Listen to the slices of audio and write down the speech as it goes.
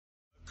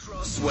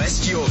across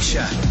West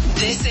Yorkshire.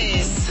 This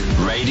is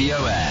Radio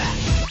Air.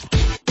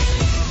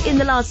 In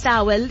the last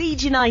hour,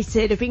 Leeds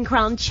United have been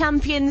crowned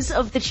champions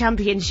of the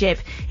Championship.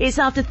 It's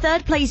after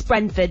third place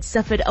Brentford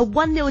suffered a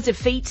 1-0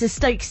 defeat to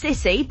Stoke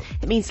City.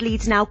 It means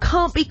Leeds now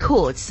can't be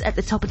caught at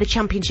the top of the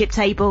Championship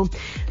table.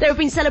 There have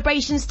been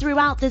celebrations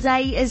throughout the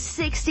day as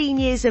 16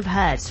 years of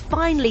hurt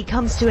finally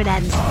comes to an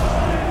end.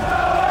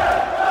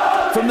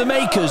 From the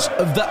makers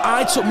of the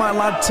I Took My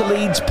Lad to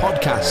Leeds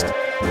podcast.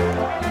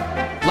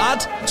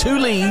 Lad to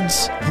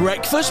Leeds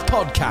Breakfast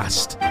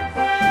Podcast.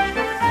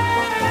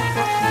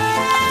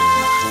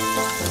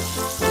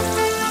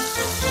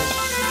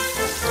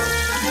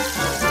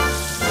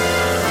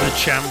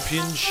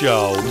 Champion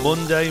Show,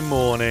 Monday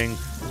morning.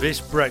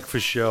 This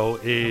breakfast show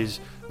is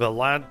the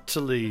Lad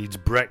to Leeds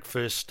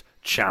Breakfast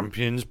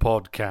Champions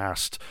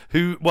Podcast.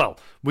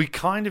 We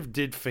kind of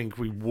did think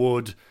we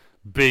would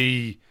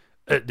be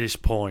at this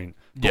point,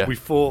 but we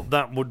thought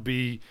that would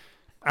be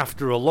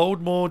after a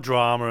load more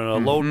drama and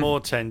a load more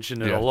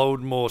tension and a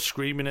load more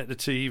screaming at the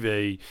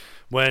TV,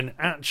 when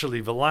actually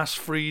the last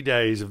 3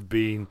 days have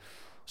been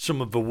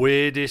some of the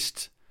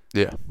weirdest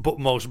but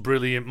most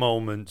brilliant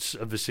moments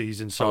of the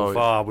season so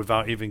far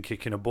without even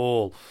kicking a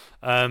ball.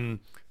 From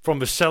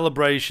the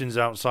celebrations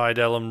outside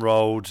Ellen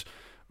Road,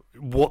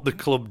 what the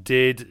club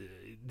did,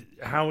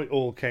 how it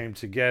all came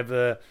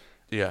together.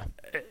 Yeah.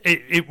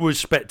 It was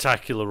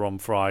spectacular on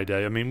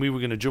Friday. I mean, we were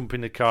going to jump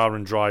in the car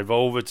and drive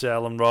over to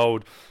Ellen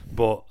Road,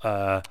 but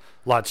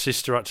Lad's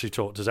sister actually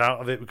talked us out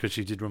of it because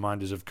she did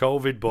remind us of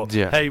COVID. But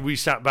hey, we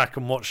sat back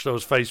and watched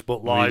those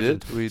Facebook Live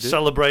we did.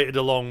 Celebrated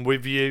along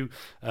with you.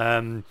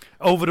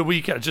 Over the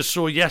weekend, I just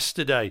saw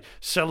yesterday,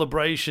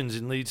 celebrations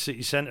in Leeds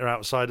City Centre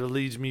outside of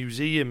Leeds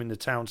Museum in the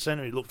town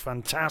centre. It looked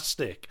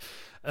fantastic.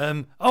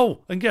 And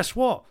guess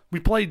what?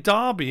 We played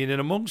Derby in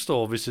and amongst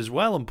all this as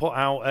well and put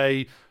out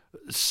a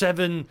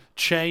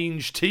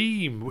 7-change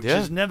team, which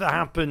has never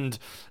happened,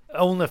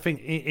 only I think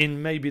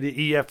in maybe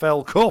the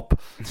EFL Cup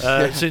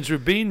since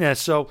we've been there.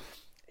 So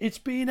it's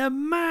been a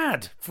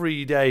mad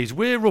 3 days.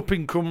 We're up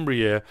in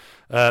Cumbria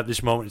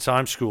this moment in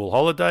time, school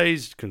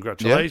holidays.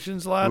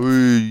 Congratulations, lad.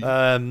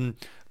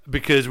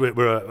 Because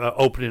we're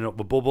opening up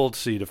the bubble to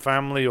see the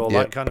family, all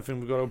that kind of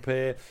thing we've got up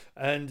here.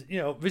 And,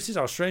 this is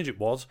how strange it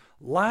was.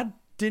 Lad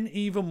didn't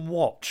even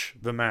watch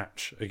the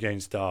match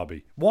against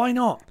Derby. Why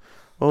not?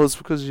 Well, it's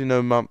because,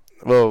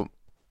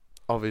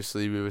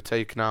 obviously we were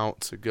taken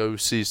out to go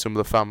see some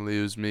of the family.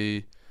 It was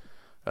me,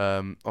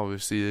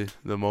 obviously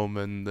the mum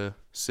and the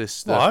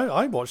sister. Well,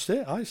 I watched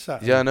it. I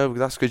sat. Yeah, no,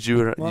 that's because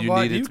you needed to be at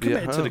home. You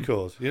committed to the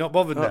cause. You're not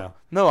bothered now.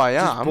 No, I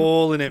am. Just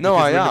balling it. No,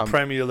 because I we're am. in the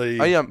Premier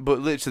League. I am, but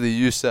literally,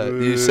 you said,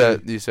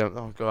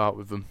 go out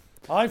with them.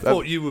 I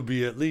thought you would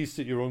be at least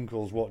at your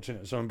uncle's watching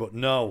it or something, but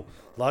no.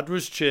 Lad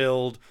was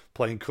chilled,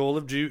 playing Call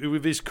of Duty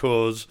with his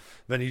cuz.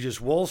 Then he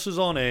just waltzes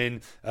on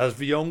in as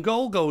the own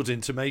goal goes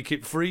in to make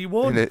it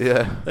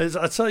 3-1.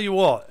 I tell you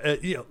what,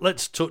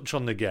 let's touch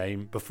on the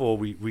game before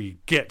we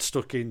get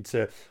stuck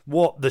into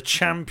what the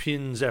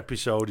Champions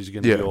episode is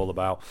going to be all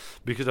about,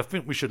 because I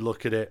think we should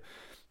look at it.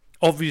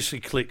 Obviously,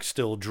 Click's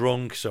still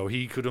drunk, so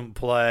he couldn't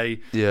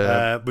play.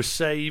 We're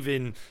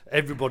saving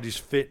everybody's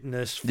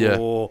fitness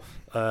for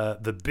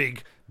the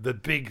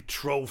big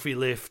trophy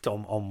lift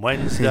on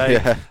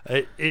Wednesday.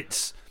 I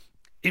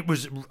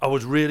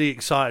was really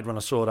excited when I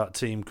saw that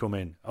team come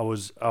in. I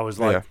was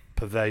like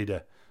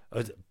Paveda.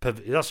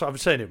 That's what I'm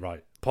saying it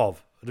right. Pov.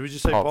 Did we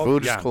just say Pov? We'll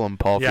just call him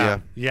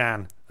Pov.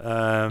 Jan.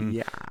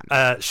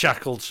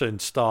 Shackleton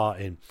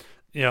starting.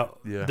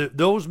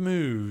 Those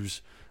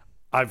moves.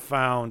 I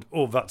found,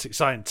 that's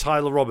exciting.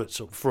 Tyler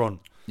Roberts up front.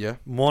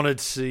 Wanted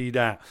to see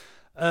that.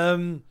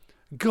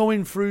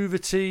 Going through the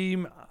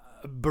team,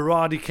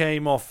 Berardi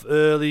came off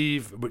early,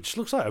 which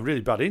looks like a really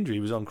bad injury. He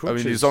was on crutches.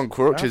 I mean, he was on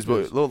crutches,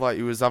 but it looked like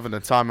he was having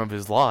the time of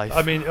his life.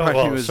 I mean,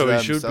 he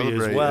should be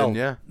as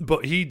well.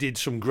 But he did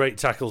some great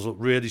tackles, looked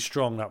really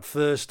strong. That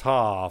first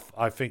half,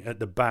 I think at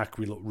the back,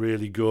 we looked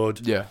really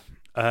good.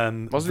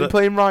 Wasn't he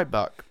playing right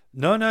back?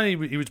 No, he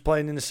was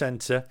playing in the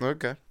centre.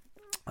 Okay.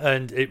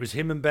 And it was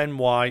him and Ben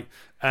White.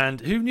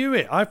 And who knew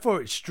it? I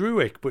thought it's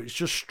Struick, but it's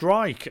just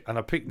Strike. And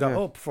I picked that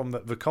up from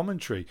the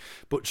commentary.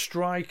 But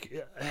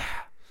Strike,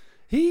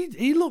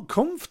 he looked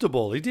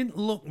comfortable. He didn't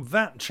look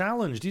that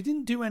challenged. He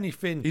didn't do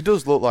anything. He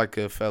does look like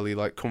a fairly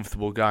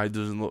comfortable guy. He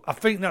doesn't look. I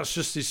think that's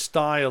just his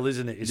style,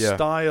 isn't it? His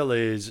style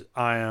is,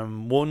 I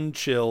am one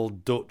chill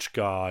Dutch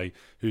guy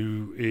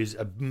who is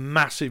a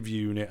massive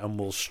unit and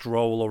will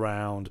stroll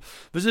around.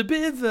 There's a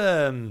bit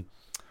of...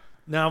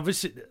 Now,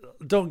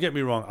 don't get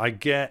me wrong. I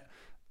get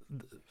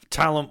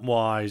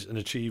talent-wise and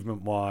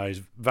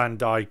achievement-wise, Van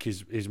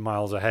Dijk is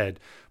miles ahead,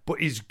 but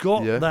he's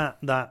got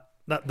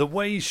that the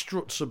way he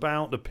struts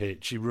about the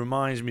pitch. He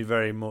reminds me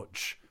very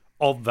much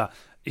of that.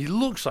 He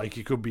looks like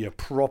he could be a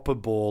proper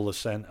baller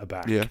centre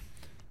back,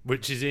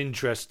 which is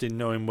interesting,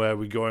 knowing where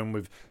we're going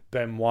with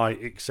Ben White,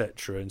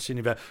 etc. and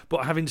seeing that.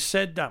 But having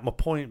said that, my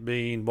point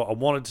being, what I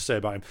wanted to say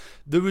about him,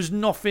 there was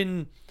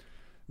nothing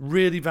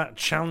really that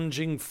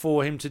challenging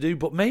for him to do,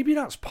 but maybe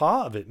that's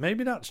part of it.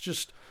 Maybe that's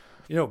just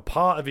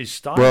part of his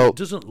style. Well- It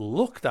doesn't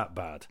look that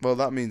bad. Well,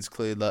 that means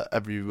clearly that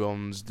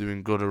everyone's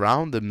doing good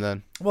around him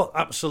then. Well,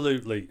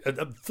 absolutely. At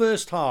the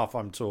first half,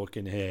 I'm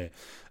talking here.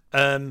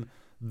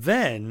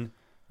 Then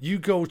you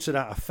go to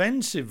that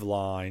offensive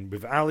line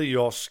with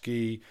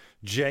Alioski,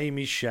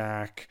 Jamie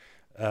Shack,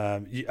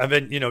 and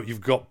then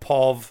you've got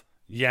Pov,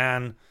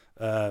 Jan,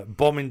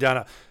 bombing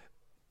down,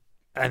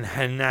 and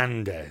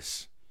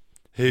Hernandez,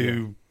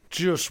 who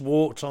just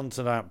walked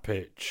onto that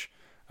pitch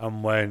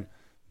and went,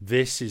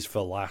 "This is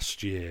for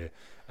last year."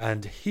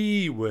 And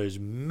he was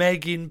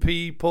megging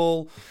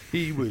people.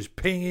 He was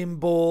pinging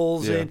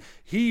balls in.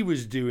 He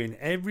was doing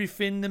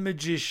everything the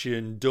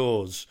magician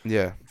does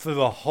for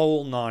the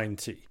whole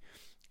 90.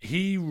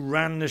 He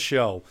ran the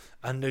show.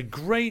 And the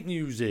great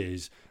news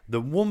is,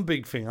 the one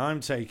big thing I'm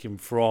taking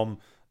from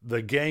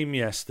the game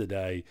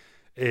yesterday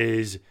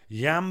is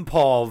Jan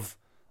Pov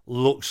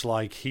looks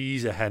like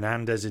he's a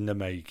Hernandez in the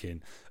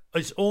making.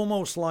 It's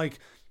almost like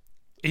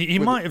he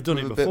might have done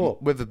it before.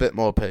 With a bit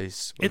more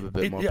pace. With a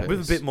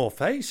bit more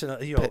pace and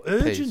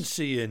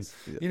urgency and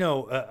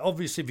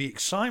obviously the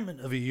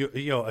excitement of a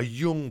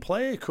young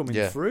player coming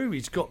through.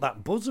 He's got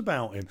that buzz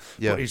about him.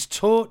 But his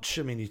touch,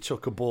 I mean, he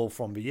took a ball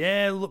from the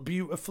air, looked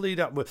beautifully.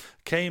 That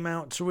came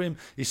out to him.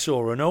 He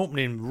saw an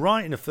opening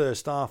right in the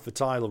first half for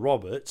Tyler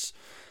Roberts.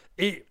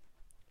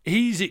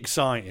 He's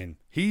exciting.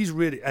 He's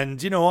really,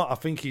 and you know what? I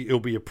think he'll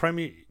be a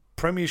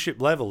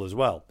Premiership level as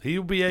well.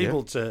 He'll be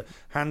able to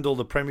handle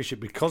the Premiership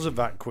because of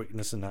that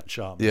quickness and that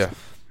sharpness. Yeah.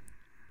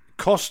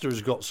 Costa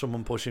has got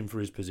someone pushing for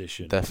his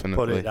position. Definitely.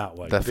 Put it that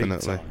way.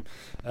 Definitely. Big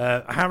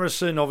time.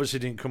 Harrison obviously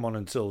didn't come on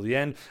until the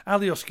end.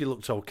 Alioski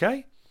looked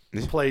okay.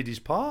 He played his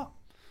part.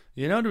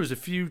 There was a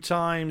few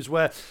times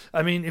where,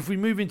 I mean, if we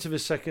move into the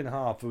second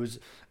half,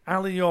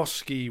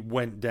 Alioski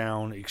went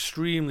down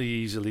extremely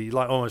easily,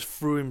 like almost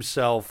threw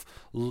himself.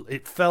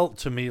 It felt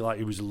to me like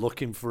he was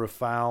looking for a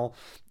foul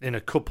in a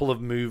couple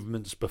of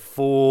movements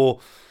before,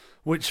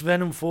 which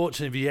then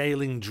unfortunately the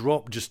Ayling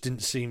drop just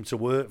didn't seem to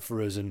work for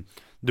us. And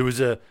there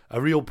was a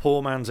real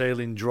poor man's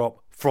Ayling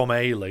drop from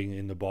Ayling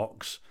in the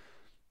box.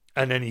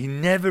 And then he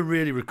never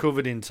really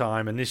recovered in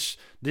time, and this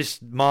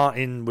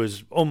Martin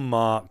was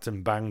unmarked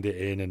and banged it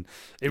in, and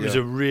it was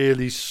a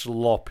really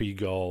sloppy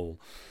goal.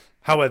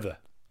 However,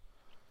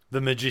 the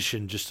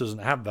magician just doesn't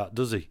have that,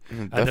 does he?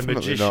 And the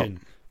magician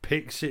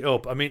picks it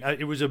up. I mean,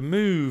 it was a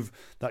move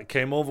that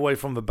came all the way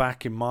from the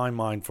back in my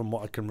mind, from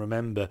what I can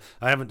remember.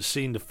 I haven't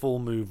seen the full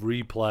move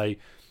replay.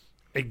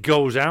 It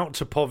goes out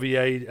to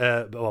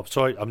Poveda.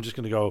 Sorry, I'm just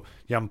going to go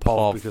Jan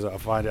Pov because I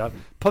find out.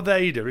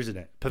 Poveda, isn't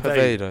it?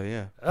 Poveda,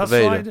 yeah. That's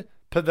right.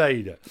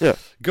 Poveda. Yeah.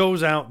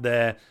 Goes out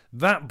there.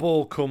 That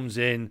ball comes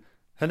in.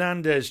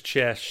 Hernandez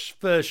chest.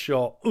 First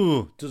shot.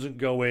 Doesn't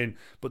go in.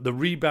 But the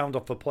rebound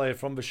off a player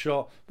from the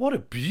shot. What a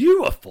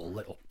beautiful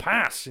little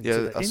pass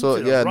into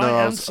the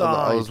right-hand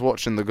side. I was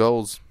watching the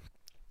goals.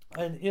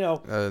 And,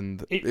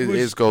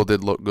 his goal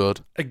did look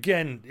good.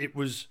 Again, it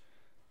was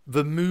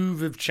the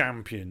move of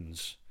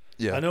champions.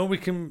 Yeah. I know we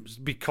can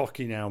be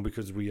cocky now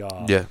because we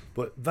are. Yeah.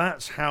 But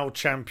that's how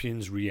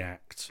champions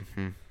react.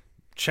 Mm-hmm.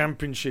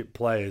 Championship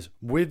players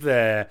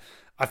I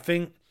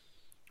think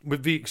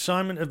with the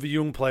excitement of the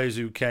young players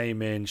who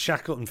came in,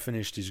 Shackleton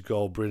finished his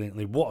goal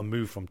brilliantly. What a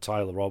move from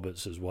Tyler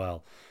Roberts as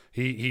well.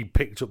 He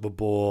picked up the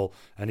ball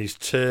and his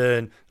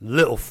turn,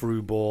 little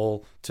through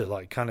ball to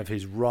like kind of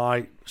his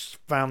right,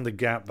 found the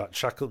gap that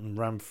Shackleton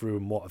ran through,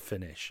 and what a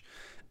finish.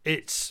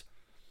 It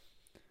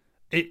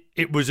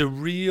was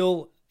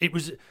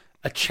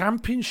a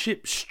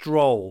championship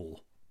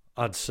stroll,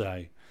 I'd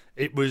say.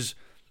 It was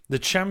the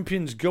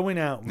champions going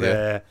out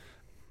there.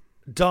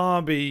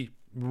 Derby,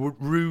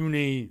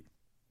 Rooney,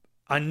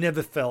 I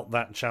never felt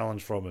that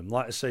challenge from him.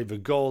 Like I say, the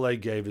goal they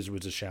gave us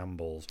was a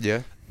shambles.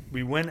 Yeah.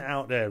 We went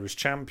out there as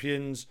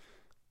champions,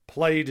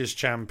 played as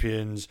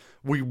champions.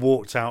 We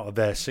walked out of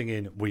there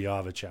singing, "We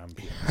are the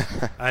champions."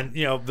 And,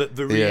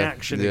 the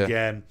reaction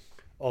again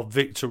of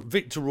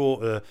Victor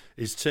Orta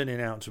is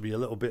turning out to be a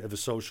little bit of a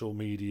social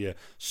media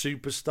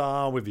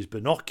superstar with his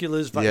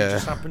binoculars that he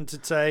just happened to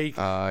take.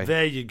 Aye.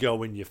 There you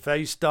go in your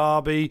face,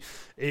 Derby.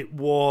 It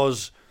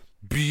was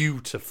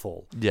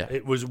beautiful. Yeah.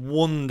 It was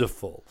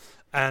wonderful.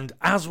 And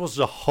as was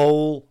the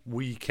whole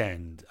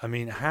weekend. I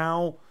mean,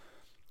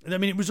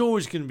 it was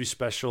always going to be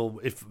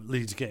special if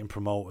Leeds are getting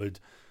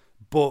promoted.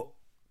 But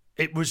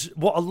it was,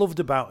 what I loved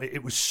about it,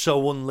 it was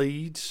so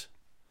un-Leeds.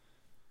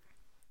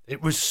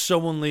 It was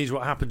so unleashed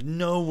what happened.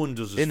 No one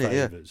does us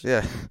favours.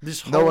 Yeah.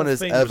 This no whole one has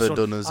thing ever was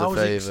done us a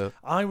favour.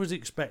 I was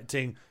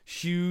expecting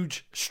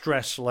huge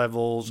stress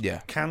levels,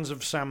 cans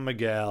of San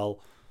Miguel.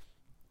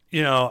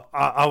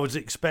 I was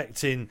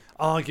expecting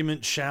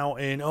arguments,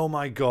 shouting, "Oh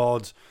my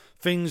God,"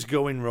 things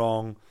going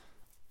wrong.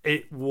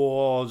 It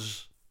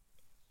was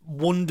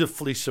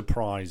wonderfully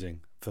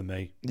surprising for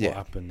me what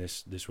happened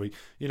this week.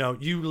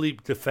 You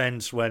leaped the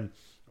fence when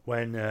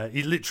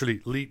he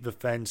literally leaped the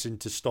fence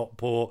into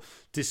Stockport,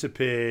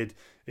 disappeared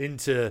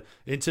into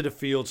the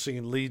field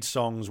singing lead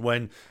songs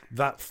when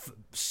that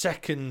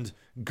second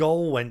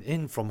goal went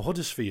in from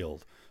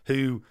Huddersfield,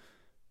 who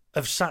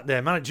have sacked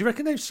their manager. Do you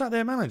reckon they've sacked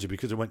their manager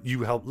because it went,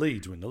 you helped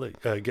Leeds win the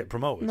league, get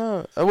promoted?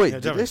 No. Oh, wait, Yeah,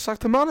 did they sack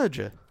the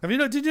manager? Did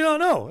you not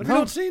know? Have you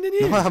not seen it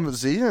yet? No, I haven't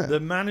seen it. The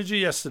manager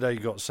yesterday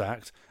got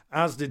sacked,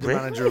 as did the Really?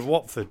 manager of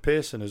Watford,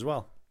 Pearson, as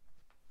well.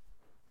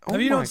 Oh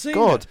Have you my not seen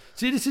God. it?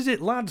 See, this is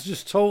it. Lads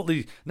just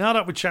totally... Now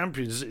that we're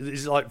champions,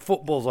 it's like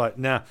football's like,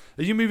 nah.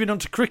 Are you moving on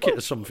to cricket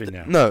or something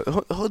now? No,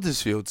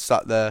 Huddersfield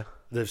sat there.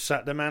 They've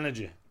sacked the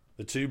manager.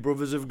 The two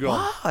brothers have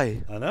gone.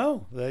 Why? I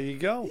know. There you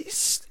go. He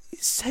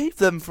saved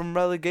them from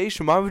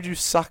relegation. Why would you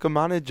sack a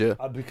manager?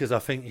 Because I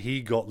think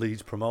he got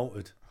Leeds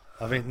promoted.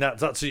 I think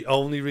that's the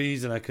only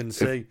reason I can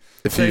see.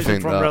 If you Saved them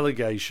think from that.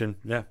 relegation,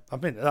 yeah, I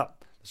think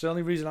that's the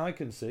only reason I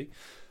can see.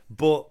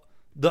 But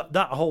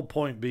that whole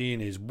point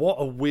being is, what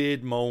a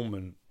weird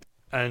moment.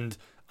 And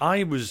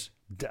I was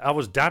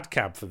dad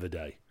cab for the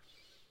day.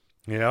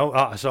 You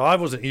know, so I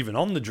wasn't even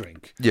on the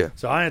drink. Yeah.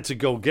 So I had to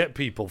go get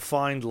people,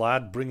 find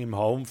lad, bring him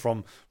home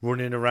from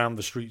running around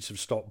the streets of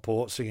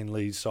Stockport singing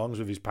Leeds songs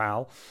with his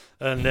pal.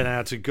 And then I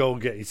had to go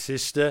get his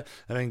sister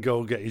and then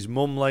go get his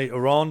mum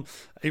later on.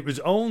 It was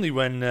only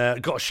when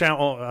got a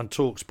shout out on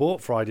Talk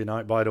Sport Friday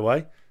night, by the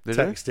way. Did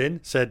you? Text in,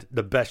 said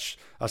the best.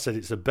 I said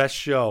it's the best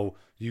show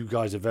you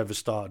guys have ever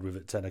started with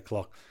at 10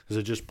 o'clock because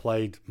I just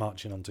played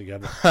Marching On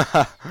Together.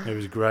 It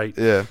was great.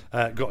 Yeah.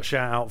 Got a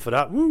shout out for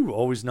that. Woo,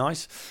 always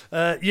nice.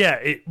 Yeah,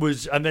 it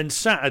was. And then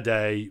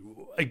Saturday,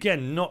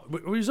 again,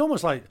 it was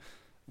almost like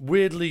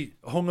weirdly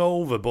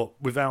hungover, but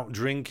without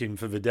drinking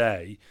for the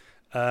day.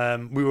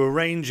 We were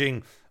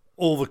arranging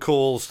all the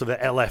calls to the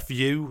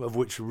LFU, of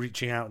which we're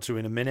reaching out to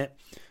in a minute.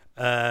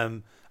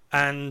 And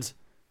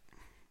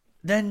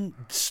then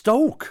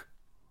Stoke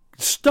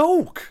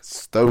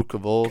Stoke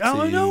of all Out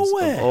of teams.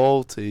 nowhere. Of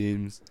all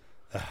teams.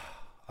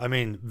 I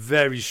mean,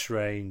 very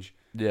strange.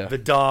 Yeah. The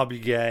Derby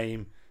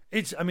game.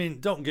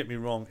 Don't get me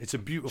wrong. It's a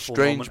beautiful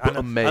Strange moment. but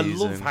and I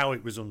love amazing. how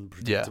it was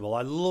unpredictable.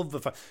 I love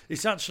the fact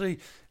it's actually,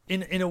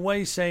 in a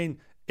way, saying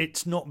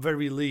it's not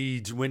very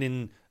Leeds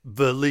winning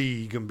the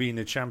league and being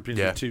the champions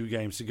Yeah. with 2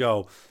 games to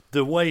go.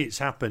 The way it's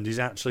happened is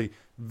actually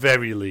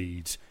very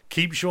Leeds.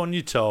 Keeps you on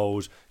your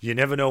toes. You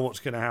never know what's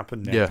going to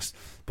happen next.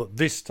 But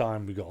this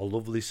time we got a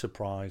lovely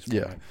surprise for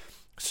Yeah. it.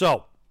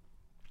 So,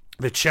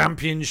 the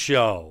Champions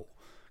Show.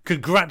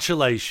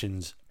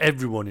 Congratulations,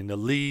 everyone in the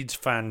Leeds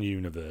fan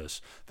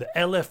universe. The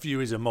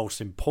LFU is the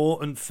most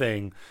important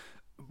thing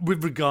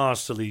with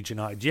regards to Leeds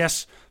United.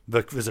 Yes,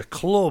 there's a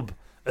club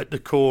at the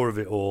core of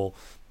it all,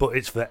 but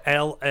it's the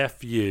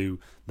LFU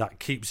that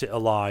keeps it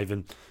alive.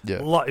 And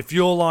if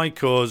you're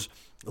like us,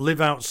 live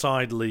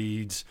outside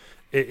Leeds,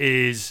 it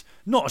is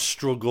not a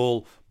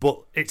struggle,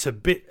 but it's a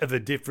bit of a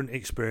different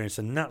experience,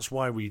 and that's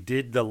why we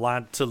did the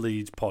Lad to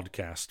Leeds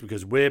podcast,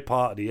 because we're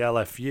part of the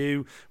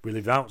LFU. We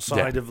live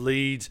outside of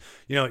Leeds.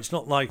 You know, it's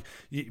not like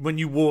when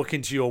you walk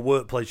into your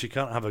workplace, you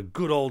can't have a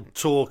good old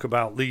talk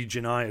about Leeds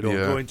United or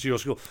go into your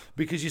school,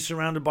 because you're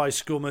surrounded by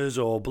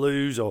Scummers or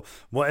Blues or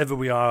whatever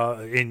we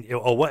are in,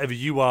 or whatever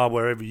you are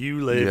wherever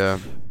you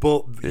live.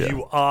 But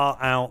you are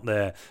out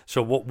there.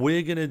 So what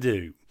we're going to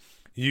do,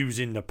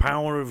 using the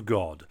power of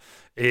God,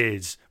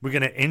 is we're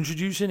going to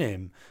introduce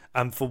him,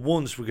 and for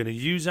once we're going to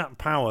use that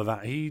power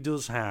that he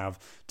does have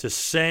to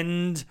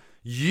send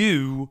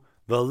you,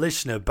 the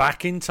listener,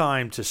 back in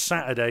time to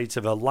Saturday,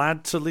 to the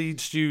Lad to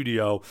Leeds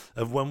studio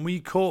of when we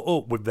caught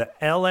up with the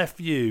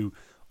LFU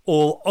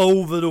all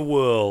over the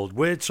world.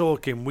 We're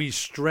talking, we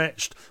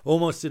stretched,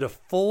 almost did a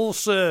full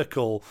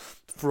circle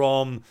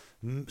from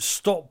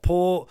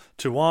Stockport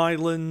to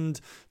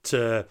Ireland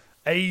to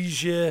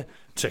Asia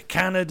to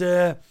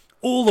Canada,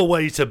 all the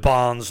way to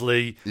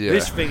Barnsley.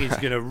 This thing is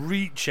going to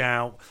reach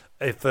out.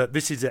 If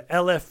this is an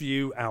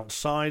LFU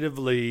outside of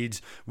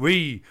Leeds,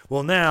 we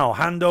will now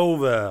hand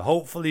over.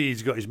 Hopefully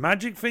he's got his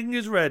magic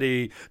fingers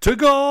ready to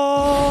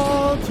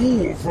God.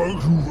 Oh,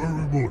 thank you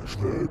very much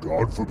there,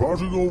 Dad, for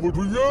passing over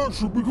to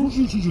yes, because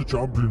this is a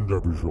Champions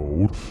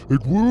episode,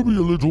 it will be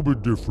a little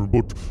bit different,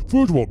 but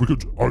first of all,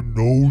 because I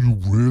know you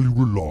really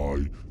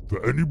rely,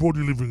 for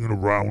anybody living in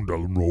around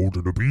Elland Road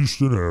and the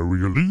Beeston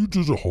area, Leeds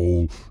as a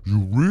whole,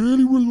 you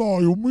really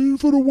rely on me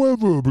for the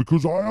weather,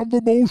 because I am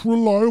the most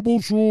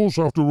reliable source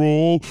after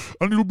all,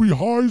 and it'll be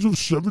highs of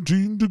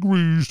 17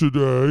 degrees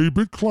today, a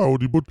bit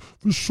cloudy, but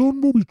the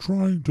sun will be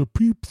trying to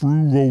peep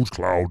through those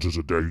clouds as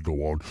the day go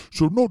on,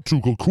 so not too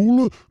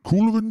cold,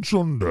 cooler than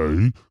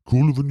Sunday,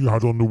 cooler than you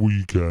had on the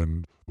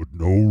weekend. But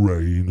no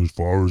rain as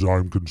far as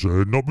I'm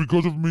concerned, not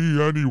because of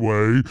me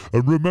anyway,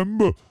 and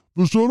remember,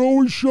 the sun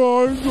always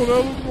shines on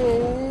Elland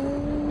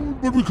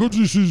Road. But because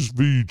this is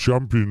the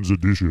Champions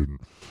edition,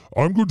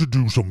 I'm going to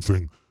do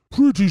something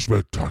pretty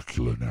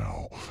spectacular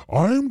now.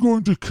 I'm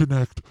going to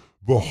connect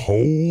the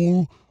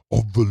whole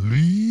of the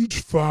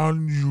Leeds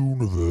fan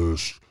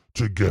universe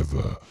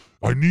together.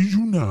 I need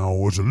you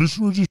now, as a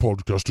listener of this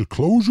podcast, to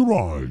close your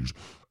eyes,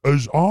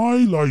 as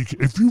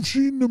if you've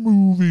seen the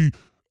movie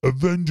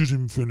Avengers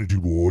Infinity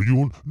War,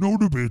 you'll know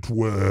the bit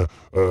where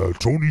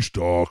Tony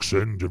Stark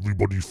sends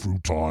everybody through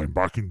time,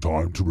 back in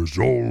time, to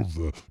resolve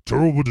the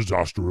terrible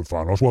disaster of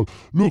Thanos. Well,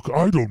 look,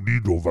 I don't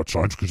need all that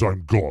science because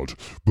I'm God,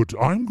 but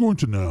I'm going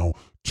to now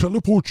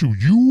teleport you.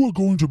 You are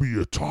going to be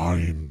a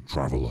time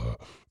traveler,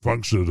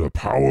 thanks to the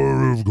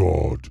power of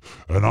God.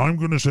 And I'm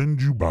going to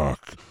send you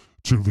back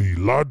to the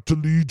Lad to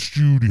Lead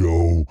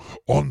studio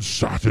on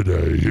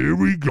Saturday. Here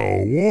we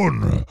go.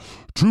 1,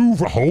 2,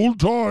 hold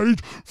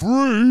tight.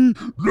 3,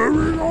 there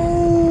we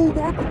go.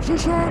 Back to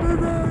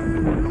Saturday.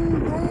 You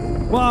go.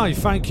 Why,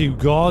 thank you,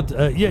 God.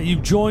 You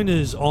join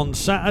us on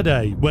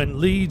Saturday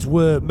when Leeds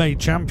were made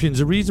champions.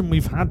 The reason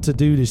we've had to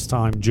do this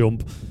time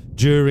jump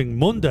during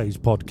Monday's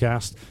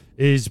podcast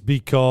is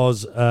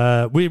because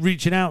we're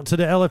reaching out to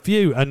the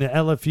LFU, and the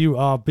LFU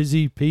are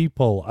busy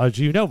people, as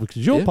you know,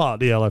 because you're part of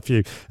the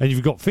LFU and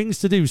you've got things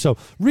to do. So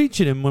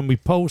reaching them when we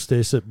post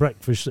this at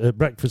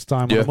breakfast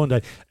time on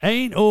Monday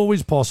ain't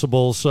always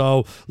possible.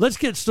 So let's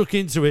get stuck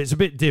into it. It's a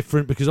bit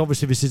different because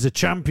obviously this is a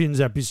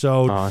Champions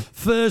episode.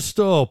 First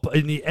up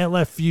in the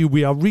LFU,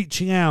 we are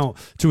reaching out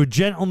to a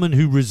gentleman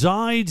who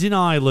resides in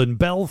Ireland,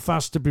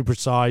 Belfast to be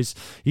precise.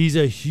 He's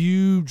a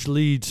huge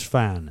Leeds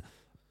fan.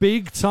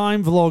 Big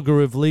time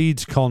vlogger of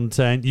Leeds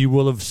content. You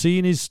will have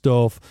seen his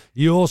stuff.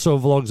 He also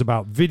vlogs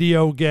about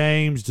video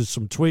games, does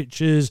some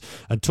Twitches,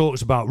 and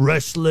talks about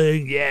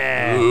wrestling.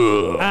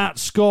 Yeah. At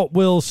Scott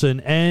Wilson,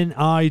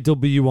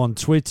 NIW on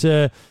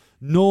Twitter.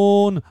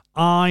 Norn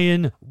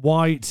Iron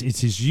White.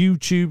 It's his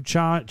YouTube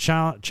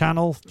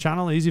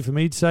channel. Easy for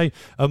me to say.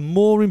 And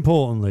more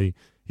importantly,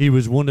 he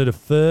was one of the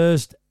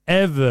first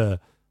ever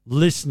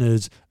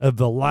listeners of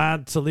the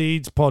Lad to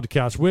Leeds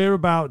podcast. We're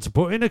about to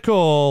put in a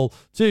call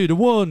to the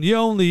one, the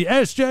only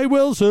SJ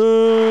Wilson.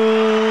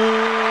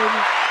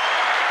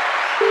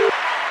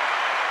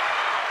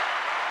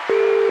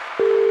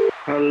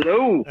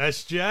 Hello,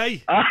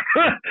 SJ. I'm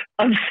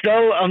I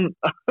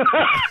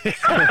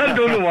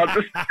don't know what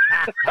this.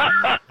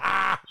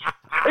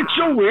 It's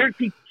so weird.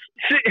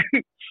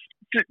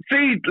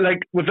 See,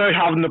 like without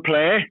having to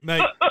play,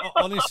 Mate.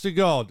 Honest to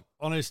God,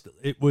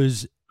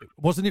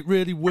 wasn't it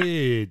really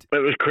weird? It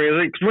was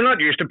crazy because we're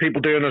not used to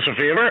people doing us a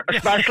favour,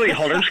 especially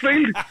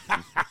Huddersfield.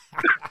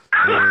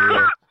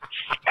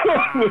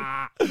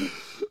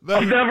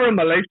 I've never in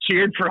my life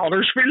cheered for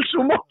Huddersfield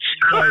so much.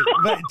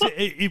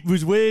 It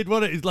was weird,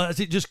 wasn't it? It's like,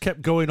 as it just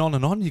kept going on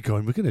and on, you're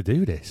going, we're going to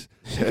do this.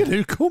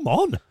 Come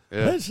on.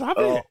 Let's have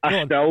it.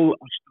 I still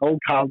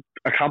can't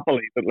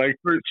believe it. Like,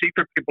 for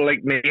people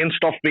like me and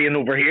stuff being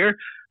over here,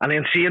 and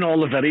then seeing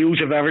all the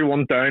videos of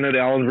everyone down at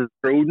Ellen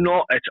Road and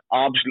all, it's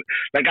absolute.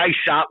 Like, I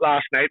sat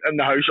last night in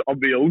the house on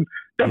my own,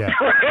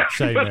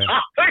 same here.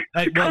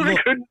 Because I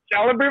couldn't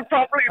celebrate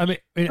properly. I mean,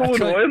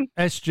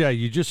 SJ,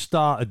 you just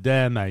started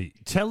there,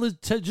 mate. Tell us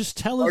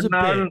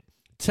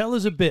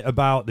a bit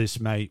about this,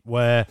 mate,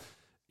 where,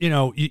 you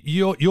know,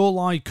 you're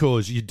like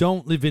us. You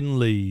don't live in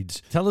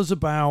Leeds. Tell us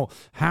about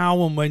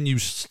how and when you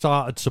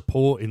started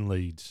supporting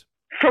Leeds.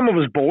 From I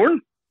was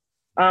born.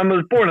 I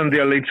was born in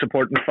the Leeds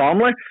supporting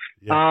family.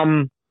 Yeah.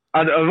 And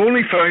I've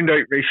only found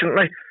out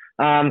recently,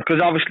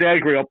 because obviously I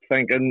grew up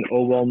thinking,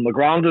 oh, well, my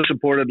granddad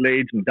supported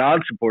Leeds, my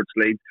dad supports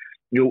Leeds.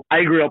 You know,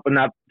 I grew up in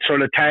that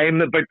sort of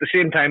time, about the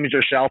same time as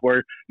yourself,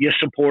 where you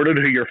supported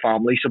who your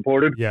family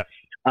supported. Yeah.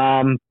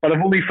 But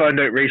I've only found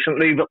out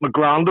recently that my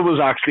granddad was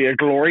actually a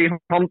glory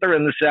hunter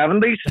in the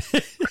 70s.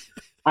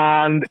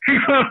 And he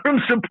went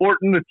from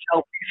supporting the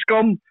Chelsea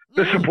scum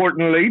to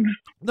supporting Leeds.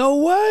 No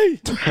way!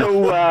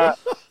 So,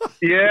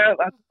 yeah,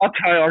 that's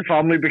how our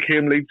family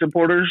became Leeds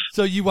supporters.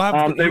 So you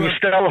have...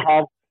 still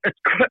have...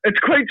 It's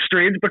quite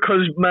strange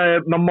because my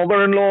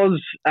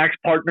mother-in-law's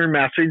ex-partner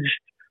messaged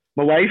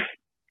my wife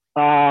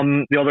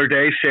the other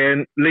day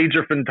saying, Leeds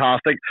are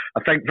fantastic. I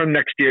think from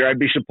next year I'd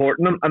be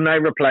supporting them. And my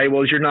reply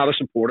was, you're not a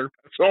supporter.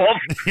 Piss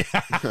off.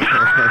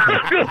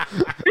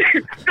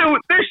 So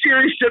this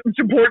year he's sitting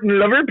supporting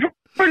Liverpool.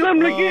 I'm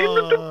like,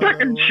 you pick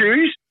and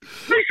choose.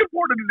 They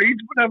supported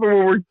Leeds whenever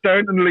we were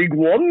down in League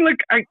One.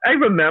 Like, I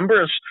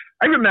remember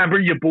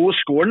Yeboah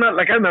scoring that.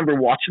 Like, I remember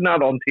watching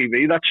that on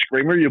TV, that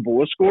screamer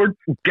Yeboah scored,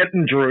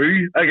 getting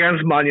Drew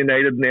against Man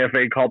United in the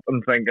FA Cup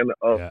and thinking,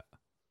 oh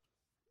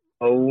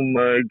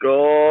my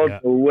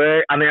God, no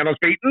way. And then I was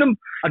beating them.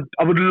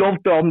 I would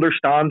love to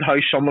understand how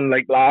someone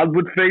like Lad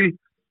would feel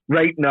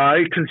right now,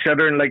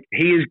 considering, like,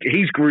 he's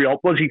grew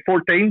up. Was he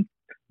 14?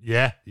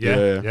 Yeah,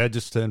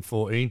 just turned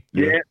 14.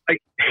 Yeah,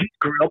 like, he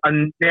grew up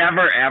and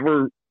never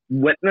ever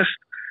witnessed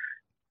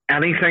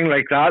anything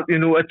like that. You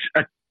know,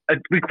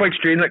 it'd be quite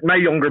strange. Like, my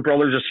younger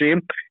brother's the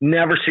same.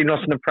 Never seen us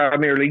in the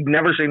Premier League.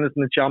 Never seen us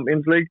in the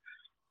Champions League.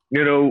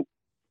 You know,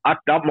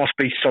 that must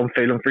be some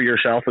feeling for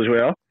yourself as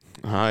well.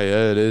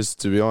 Yeah, it is,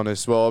 to be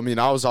honest. Well, I mean,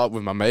 I was out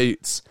with my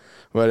mates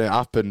when it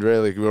happened.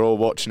 Really, we were all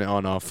watching it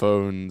on our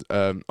phones.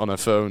 So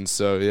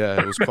yeah,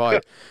 it was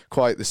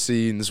quite the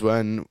scenes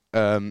when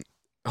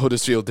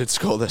Huddersfield did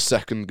score their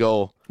second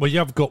goal. Well, you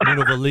have got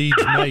one other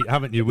Leeds mate,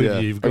 haven't you,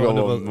 with you? You've got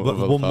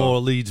one more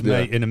Leeds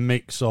mate in a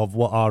mix of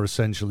what are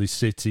essentially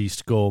City,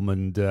 Scum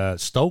and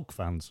Stoke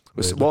fans.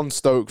 There's one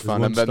Stoke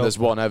fan and then there's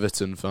one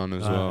Everton fan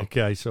as well.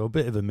 Okay, so a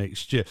bit of a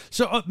mixture.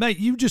 So, mate,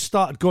 you just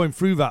started going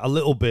through that a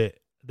little bit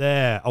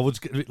there. I was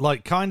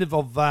like, kind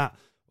of that,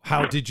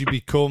 how did you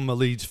become a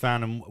Leeds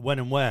fan and when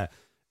and where?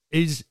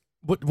 Is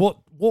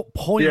what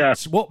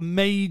points, what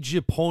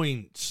major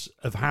points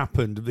have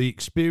happened? The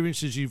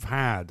experiences you've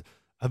had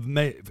have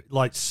made,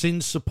 like,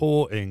 since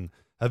supporting,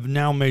 have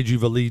now made you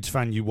the Leeds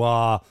fan you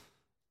are,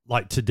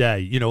 like, today.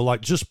 You know,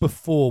 like, just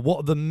before, what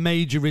are the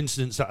major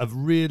incidents that have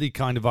really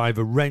kind of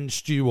either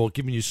wrenched you or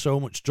given you so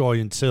much joy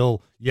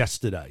until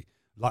yesterday,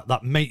 like,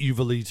 that make you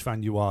the Leeds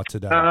fan you are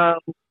today?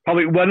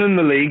 Probably winning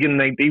the league in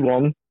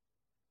 91.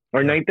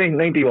 Or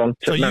 91.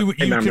 So you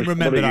can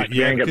remember that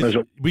year, because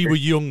we were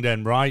young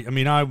then, right? I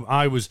mean,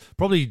 I was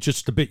probably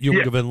just a bit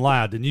younger than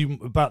Lad, and you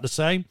about the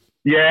same?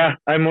 Yeah,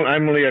 I'm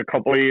only a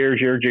couple of years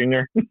your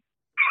junior.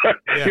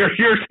 Yeah.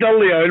 You're still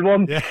the old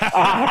one. Yeah.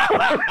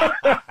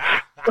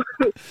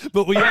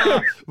 But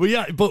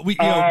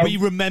we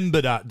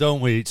remember that,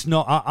 don't we? It's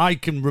not. I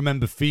can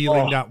remember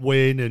feeling that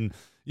win and,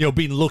 you know,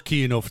 being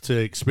lucky enough to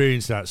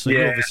experience that. So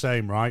you're the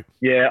same, right?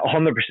 Yeah,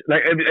 100%.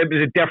 Like, it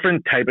was a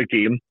different type of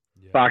game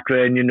back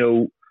then. You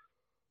know,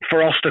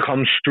 for us to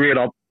come straight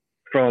up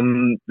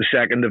from the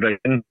second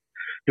division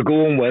to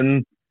go and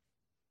win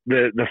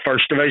the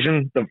first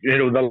division,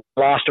 the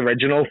last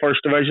original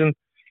first division,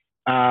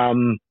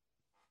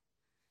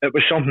 it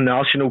was something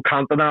else. You know,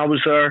 Cantona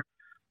was there,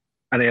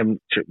 and then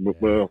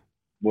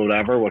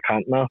whatever with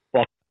Cantona,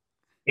 but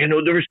you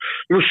know, there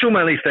was so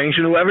many things.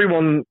 You know,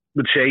 everyone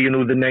would say, you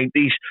know, the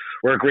 90s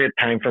were a great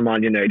time for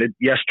Man United.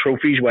 Yes,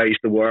 trophies wise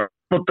they were,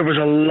 but there was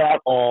a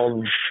lot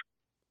of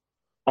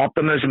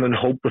optimism and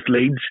hope with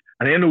Leeds.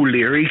 And then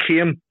O'Leary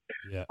came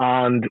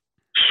and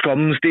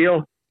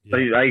Scumsdale.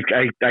 Yeah. I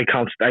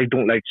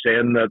don't like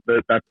saying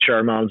that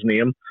chairman's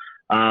name,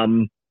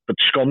 but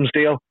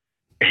Scumsdale.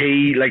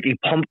 He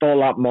pumped all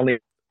that money.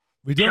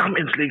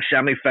 Champions League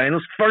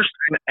semi-finals, first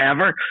time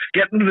ever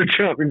getting to the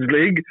Champions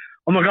League.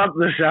 Oh my God,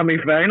 the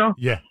semi-final.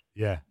 Yeah.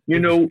 You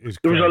know,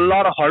 there was a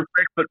lot of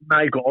heartbreak, but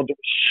my God, there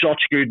was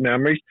such good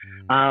memories.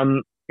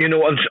 You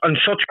know, and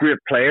such great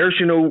players.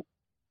 You know,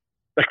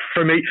 like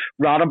for me,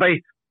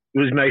 Radaby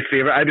was my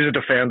favourite. I was a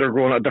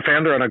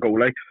defender and a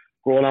goalie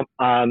growing up,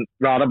 and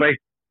Radaby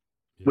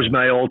was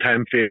my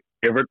all-time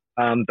favourite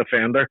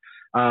defender.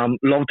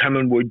 Loved him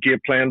and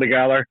Woodgate playing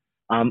together.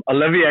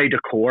 Olivier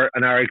Dacour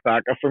and Eric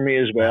Baca for me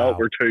as well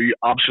were two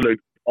absolute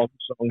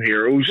unsung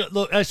heroes.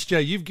 Look,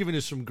 SJ, you've given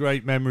us some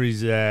great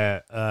memories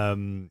there,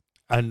 and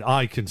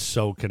I can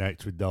so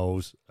connect with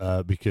those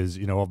because,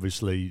 you know,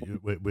 obviously,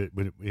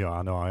 you know,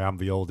 I know I am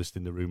the oldest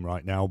in the room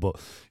right now, but,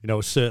 you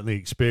know, certainly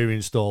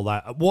experienced all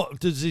that. What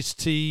does this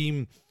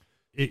team,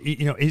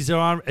 you know, is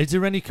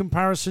there any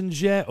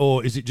comparisons yet,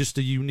 or is it just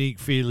a unique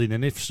feeling?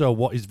 And if so,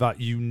 what is that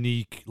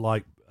unique,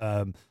 like,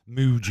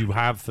 mood you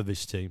have for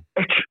this team?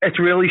 It's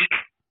really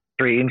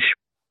strange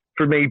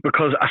for me,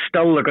 because I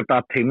still look at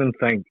that team and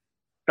think,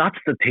 that's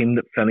the team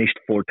that finished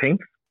 14th.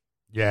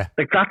 Yeah.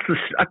 Like, that's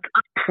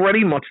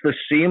pretty much the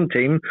same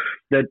team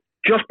that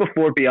just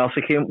before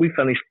Bielsa came, we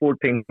finished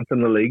 14th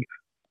in the league.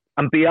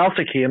 And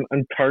Bielsa came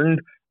and turned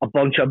a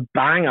bunch of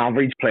bang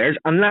average players.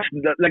 And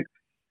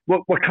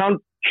we can't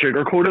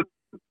sugarcoat it.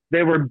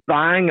 They were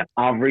bang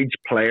average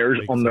players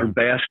on their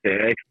best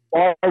day,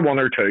 or one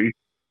or two.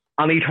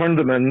 And he turned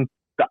them into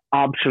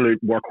absolute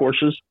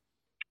workhorses.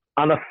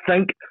 And I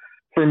think,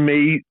 for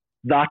me,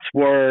 that's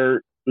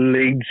where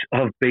Leeds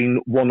have been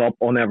one up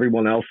on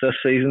everyone else this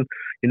season.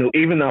 You know,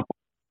 even that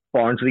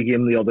Barnsley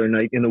game the other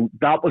night, you know,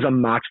 that was a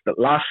match that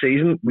last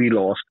season we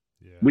lost.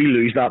 Yeah. We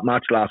lose that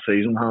match last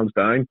season, hands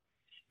down.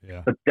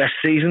 Yeah. But this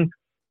season,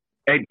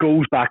 it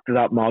goes back to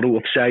that motto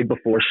of side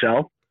before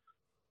self.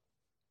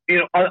 You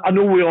know, I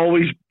know we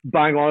always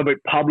bang on about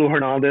Pablo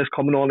Hernandez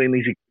coming on and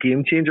he's a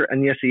game changer,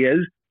 and yes, he is.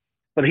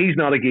 But he's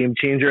not a game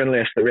changer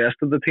unless the rest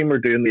of the team are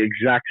doing the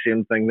exact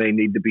same thing they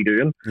need to be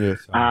doing.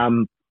 Yes.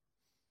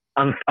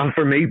 And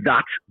for me,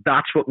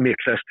 that's what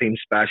makes this team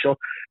special.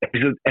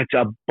 It's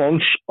a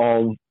bunch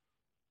of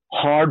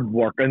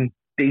hard-working,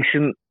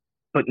 decent,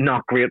 but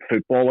not great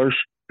footballers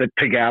that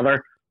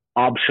together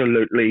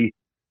absolutely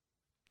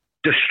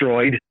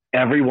destroyed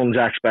everyone's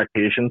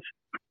expectations.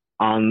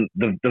 And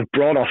they've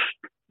brought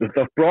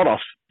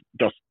us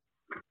just,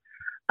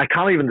 I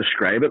can't even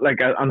describe it.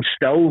 Like, I'm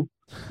still,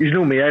 you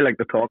know me, I like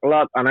to talk a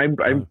lot, and I'm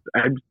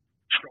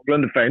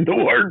struggling to find the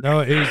word.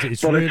 No, it is.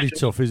 It's really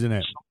tough, isn't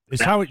it?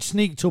 It's how it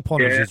sneaked up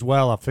on us as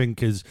well, I think,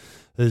 has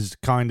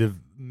kind of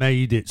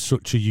made it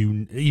such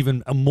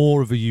even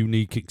more of a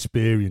unique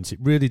experience. It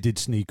really did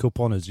sneak up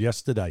on us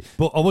yesterday.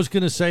 But I was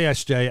going to say,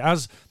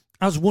 SJ,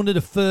 as one of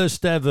the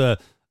first ever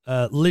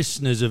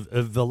listeners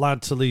of the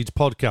Lad to Leeds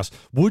podcast,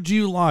 would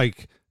you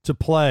like to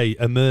play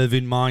a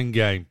Mervyn mind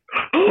game?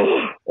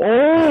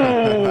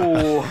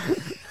 Oh!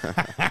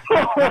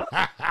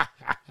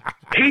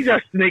 He's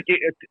a sneaky.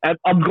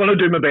 I'm going to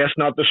do my best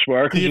not to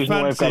swear, because you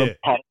know I've got a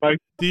pot mouth.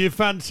 Do you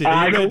fancy it?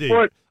 Are you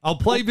ready? I'll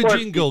play the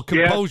jingle.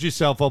 Compose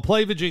yourself. I'll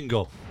play the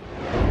jingle.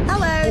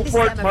 Hello, this is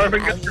Emma from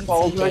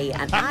LUTV,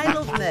 and I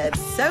love Merv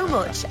so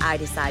much I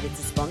decided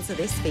to sponsor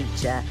this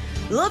feature.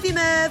 Love you,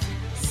 Merv.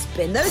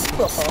 Spin those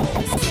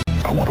buttons.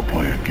 I want to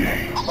play a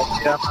game.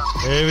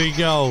 Here we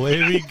go,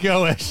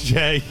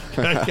 SJ.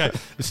 Okay,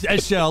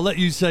 SJ, I'll let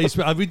you say.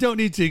 We don't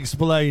need to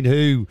explain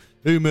who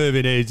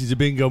Mervyn is. He's a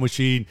bingo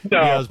machine.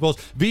 No. He has balls.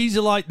 These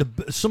are like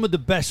some of the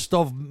best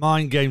of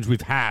mind games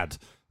we've had.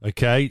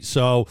 Okay,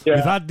 so we've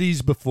had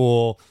these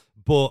before,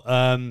 but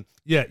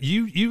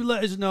you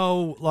let us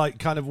know like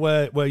kind of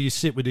where you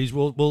sit with these.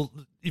 We'll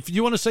if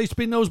you want to say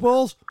spin those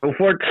balls, Go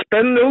for it.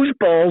 Spin those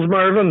balls,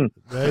 Marvin.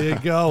 there you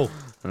go.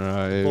 All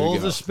right, here Balls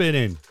we go. are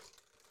spinning.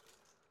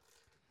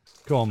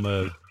 Come on,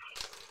 Merv.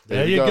 There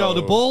There we you go. go.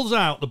 The ball's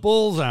out. The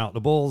ball's out.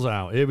 The ball's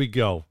out. Here we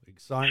go.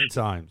 Exciting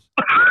times.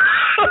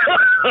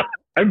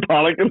 I'm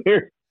panicking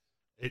here.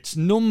 It's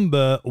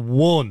number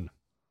 1.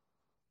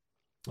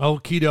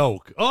 Okie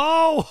doke.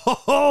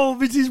 Oh,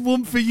 this is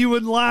one for you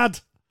and Lad.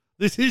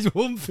 This is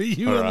one for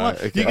you All and right, Lad.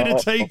 okay. You're going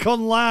to take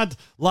on Lad.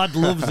 Lad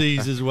loves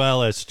these as well,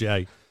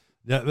 SJ.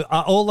 Yeah,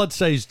 all I'd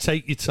say is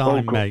take your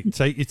time, mate.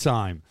 Take your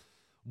time.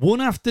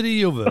 One after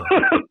the other.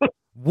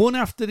 One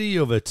after the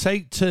other.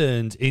 Take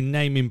turns in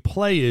naming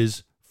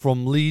players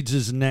from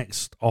Leeds'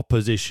 next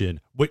opposition,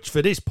 which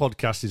for this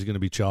podcast is going to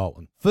be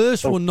Charlton.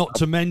 First one not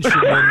to mention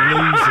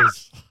one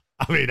loses.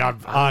 I mean,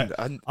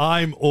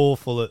 I'm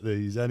awful at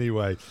these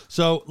anyway.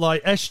 So,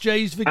 like,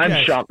 SJ's the I'm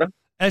guest. shocked.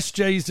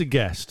 SJ's the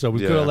guest, so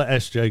we've Yeah. got to let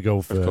SJ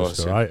go first, course,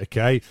 all yeah. right?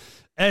 Okay.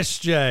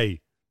 SJ,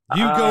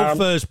 you go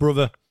first,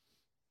 brother.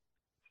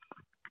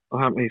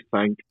 Let me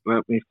think.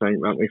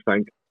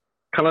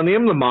 Can I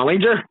name the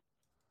manager?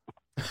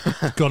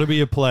 Got to be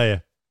a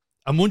player.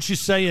 And once you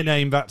say a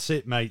name, that's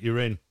it, mate. You're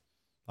in.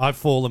 I've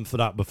fallen for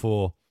that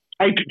before.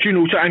 Do you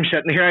know, so I'm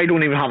sitting here, I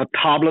don't even have a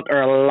tablet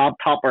or a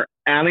laptop or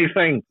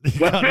anything. You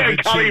can't I even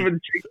can't cheat. even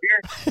cheat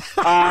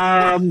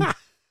here.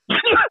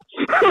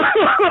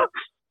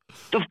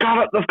 They've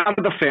got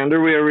a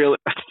defender with a real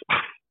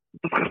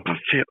they've got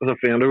a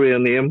defender with a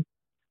name.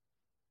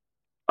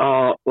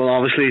 Well,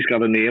 obviously he's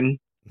got a name.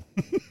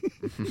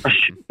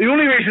 The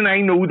only reason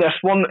I know this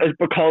one is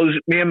because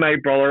me and my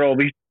brother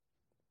always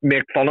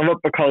make fun of it,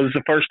 because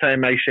the first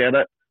time I said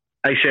it,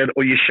 I said,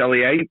 "Oh, you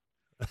shilly eye,"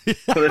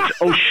 but it's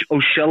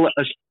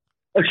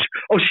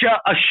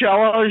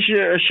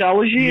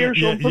Shalagy or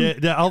something.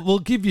 Yeah, we'll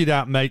give you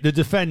that, mate. The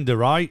defender,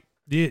 right?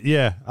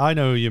 Yeah, I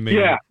know who you mean.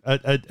 Yeah. A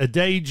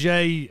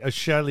DJ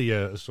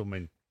Ashelia or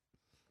something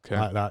Okay.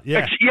 like that.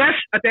 Yeah. Yes,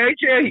 a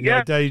DJ.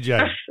 Yeah, DJ.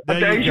 Yes, a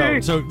There you go.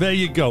 DJ. So there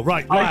you go.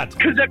 Right, lad,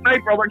 Because my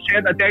brother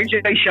said a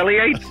DJ shilly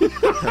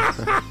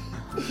eye.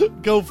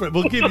 go for it.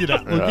 We'll give you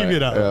that. We'll give you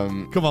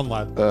that. Come on,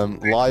 lad.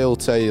 Lyle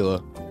Taylor.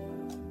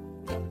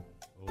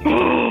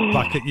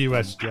 Back at you,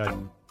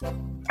 SJ.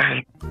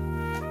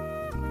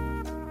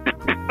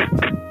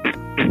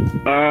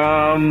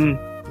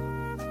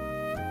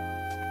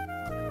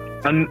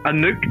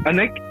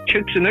 Nick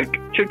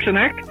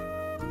Chuksanick.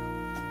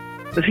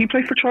 Does he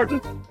play for Charlton?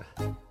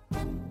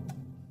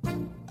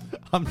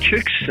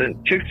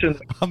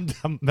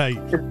 Mate,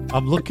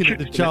 I'm looking at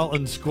the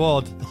Charlton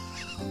squad,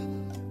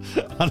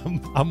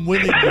 and I'm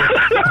willing you.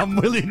 I'm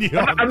willing you.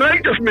 I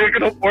might just make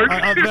it up work.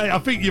 Mate, I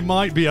think you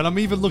might be, and I'm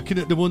even looking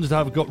at the ones that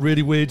have got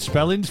really weird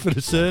spellings for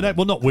the surname.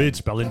 Well, not weird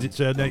spellings; it's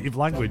a native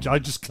language. I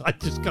just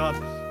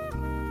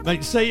can't.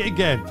 Mate, say it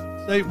again.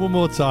 Say it one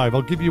more time.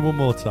 I'll give you one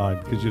more time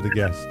because you're the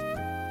guest.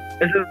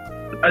 Is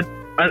it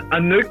a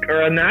nook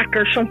or a knack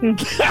or something?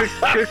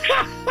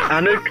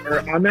 A nook or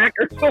a knack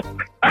or something?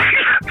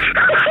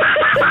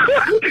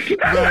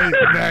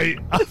 Mate.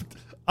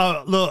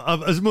 Look,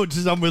 as much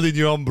as I'm willing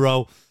you on,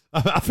 bro,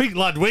 I think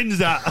Lad wins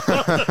that.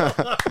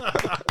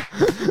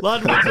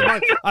 Lad wins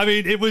it. I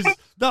mean,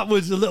 that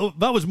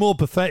was more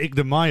pathetic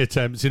than my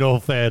attempts. In all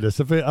fairness,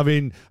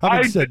 having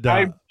said that,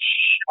 I'm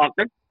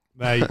shocked.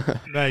 mate.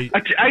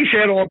 I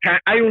said all the time,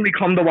 I only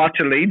come to watch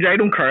the Leeds. I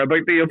don't care about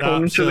the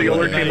opponents of the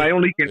other Absolutely, team. I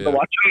only came to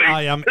watch the Leeds.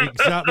 I am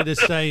exactly the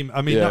same.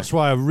 I mean, Yeah. that's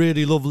why I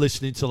really love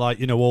listening to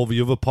all the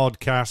other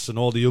podcasts and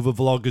all the other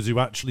vloggers who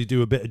actually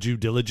do a bit of due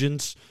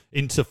diligence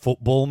into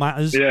football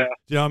matters. Yeah.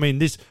 Do you know what I mean?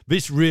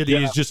 This really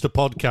is just a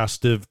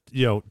podcast of,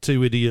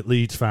 two idiot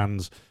Leeds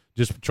fans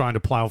just trying to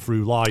plough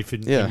through life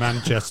in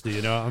Manchester,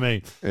 you know what I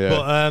mean? Yeah.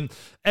 But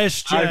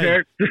SJ, I've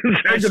heard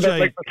sounds a bit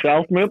like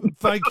myself, mate.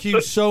 thank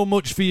you so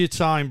much for your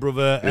time,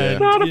 brother. And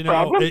Not a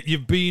problem.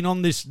 you've been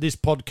on this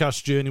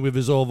podcast journey with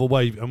us all the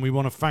way, and we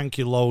want to thank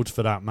you loads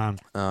for that, man.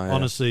 Oh, yeah.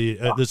 Honestly,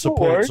 the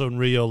support's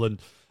unreal, and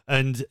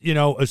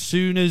as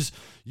soon as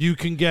you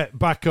can get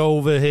back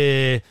over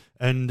here,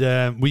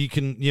 and we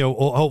can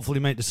hopefully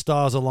make the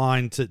stars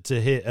align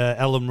to hit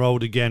Ellen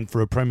Road again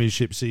for a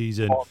Premiership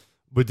season.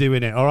 We're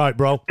doing it. All right,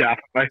 bro.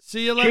 Definitely.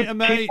 See you later,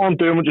 mate. Keep on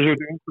doing what you're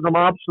doing, because I'm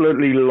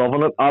absolutely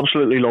loving it.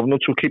 Absolutely loving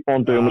it. So keep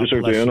on doing what you're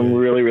bless doing. you. I'm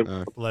really,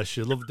 really. Bless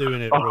you. Love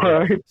doing it, All bro.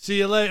 right. See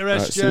you later,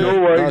 see SJ. you. No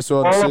worries. Nice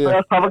one. All See the ya.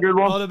 best. Have a good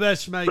one. All the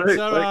best, mate. Bye.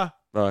 Sarah.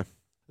 Bye.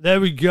 There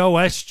we go,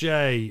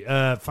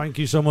 SJ. Thank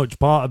you so much.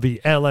 Part of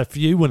the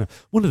LFU,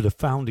 one of the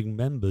founding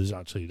members.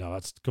 Actually, no,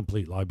 that's a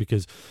complete lie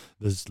because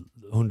there's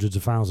hundreds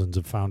of thousands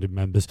of founding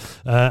members,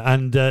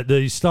 and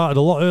they started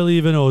a lot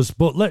earlier than us.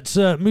 But let's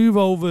move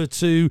over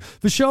to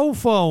the show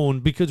phone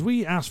because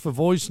we asked for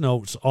voice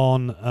notes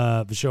on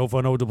the show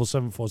phone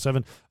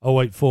 07747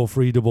 084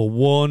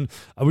 311,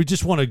 and we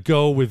just want to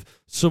go with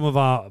some of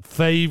our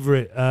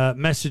favourite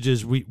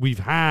messages we've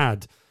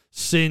had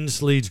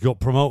since Leeds got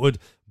promoted,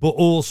 but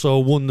also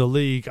won the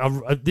league.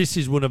 This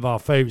is one of our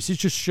favourites. It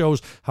just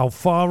shows how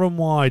far and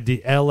wide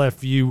the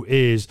LFU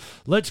is.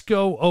 Let's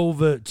go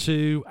over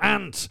to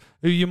Ant,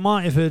 who you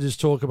might have heard us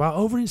talk about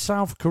over in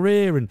South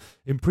Korea. And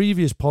in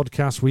previous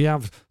podcasts, we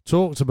have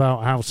talked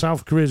about how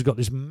South Korea's got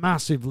this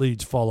massive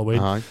Leeds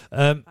following.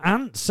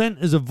 Ant sent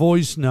us a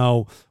voice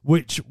note,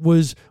 which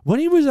was when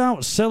he was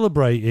out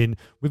celebrating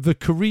with the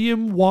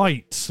Korean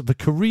Whites. The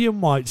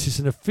Korean Whites is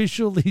an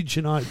official Leeds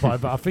United player,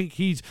 but I think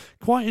he's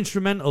quite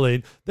instrumental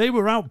in. They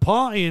were out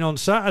partying on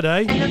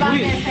Saturday. Hey,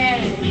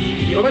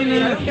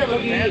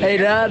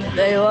 Dad.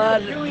 Hey,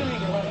 lad.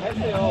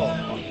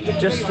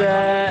 Just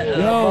a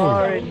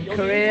bar in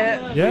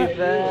Korea. Yeah.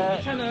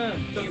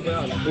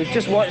 We've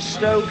just watched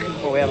Stoke.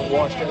 Well, we haven't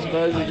watched it, I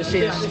suppose. We've just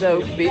seen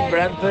Stoke beat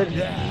Brentford.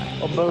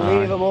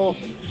 Unbelievable.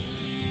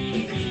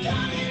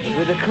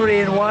 With the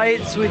Korean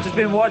Whites, we've just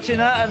been watching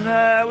that,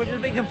 and we've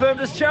just been confirmed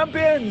as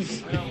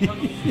champions.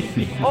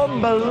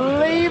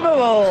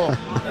 Unbelievable!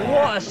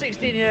 What a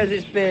 16 years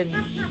it's been.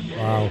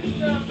 Wow.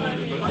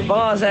 The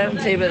bar's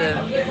empty, but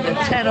the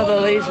 10 other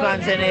Leeds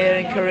fans in here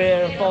in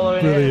Korea are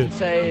following it and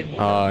saying,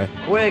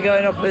 we're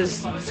going up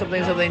as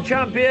something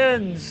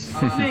champions.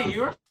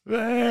 I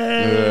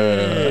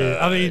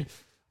mean,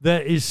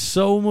 there is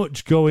so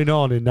much going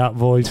on in that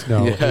voice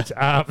note. Yeah. It's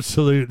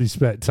absolutely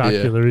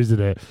spectacular,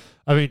 isn't it?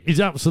 I mean, he's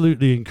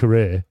absolutely in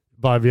Korea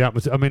by the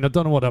atmosphere. I mean, I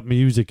don't know what that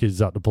music is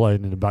that they're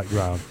playing in the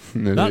background.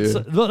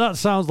 That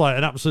sounds like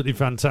an absolutely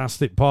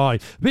fantastic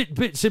party.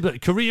 Bit similar.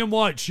 Korean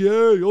Whites,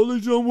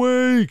 Ollie's on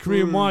way.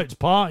 Korean Whites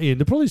partying.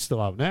 They're probably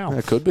still out now.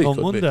 Yeah, could be. On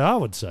Monday, I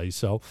would say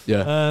so.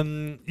 Yeah.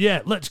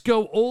 Let's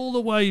go all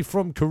the way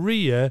from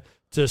Korea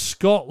to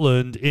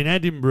Scotland in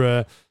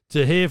Edinburgh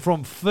to hear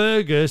from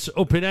Fergus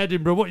up in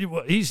Edinburgh.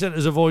 What he sent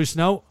us a voice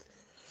note.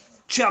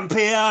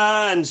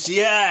 Champions,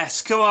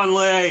 yes, come on,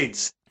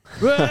 Leeds.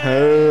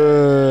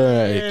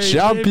 Hey,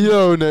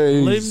 champions.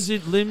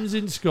 Limbs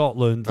in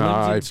Scotland.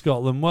 In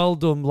Scotland. Well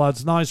done,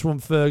 lads. Nice one,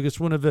 Fergus.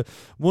 One of the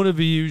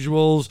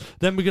usuals.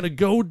 Then we're going to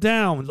go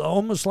down,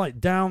 almost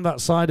like down that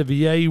side of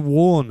the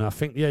A1. I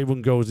think the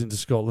A1 goes into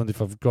Scotland,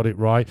 if I've got it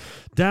right.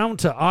 Down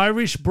to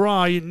Irish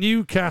Bry in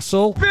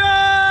Newcastle.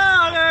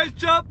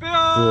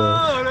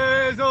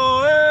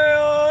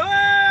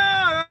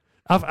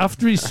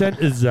 After he sent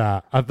us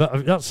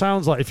that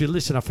sounds like, if you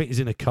listen, I think he's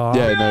in a car.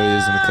 Yeah, no, he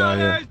is in a car,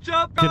 yeah. You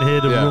can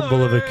hear the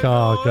rumble of a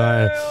car.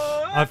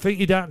 I think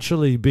he'd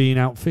actually been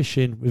out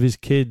fishing with his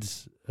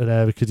kids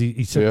because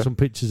he sent some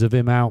pictures of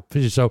him out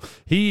fishing. So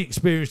he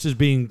experienced as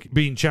being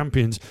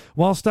champions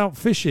whilst out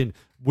fishing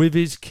with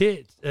his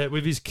kids.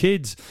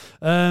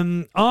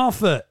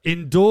 Arthur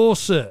in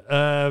Dorset,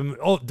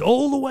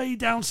 all the way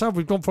down south.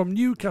 We've gone from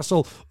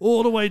Newcastle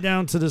all the way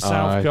down to the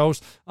south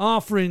coast.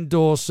 Arthur in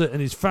Dorset and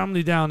his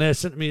family down there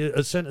sent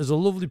us a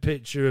lovely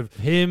picture of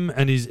him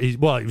and it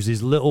was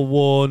his little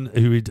one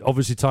who he'd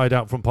obviously tied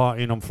out from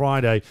partying on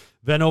Friday.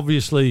 Then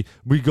obviously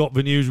we got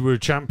the news we were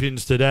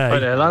champions today. Right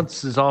there,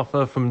 lads. It's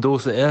Arthur from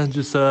Dorset here.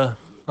 Just that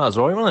was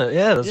right, wasn't it?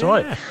 Yeah, that's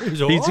right.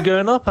 Leeds are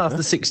going up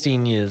after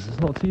 16 years. It's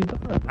not too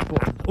bad.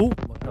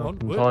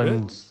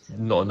 Sometimes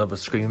not another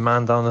screaming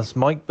man down this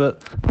mic,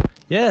 but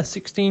yeah,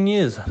 16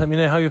 years. Let me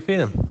know how you're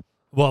feeling.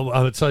 Well,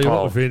 I would tell you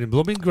what we're feeling.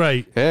 Blooming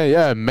great.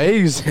 Yeah,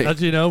 amazing.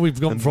 As you know, we've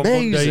gone from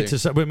Monday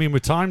to... I mean, we're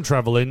time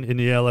travelling in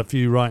the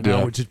LFU right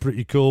now, which is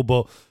pretty cool.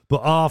 But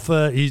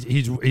Arthur,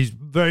 he's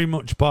very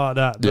much part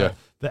of that.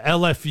 The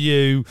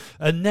LFU.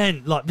 And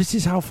then, this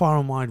is how far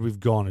and wide we've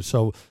gone.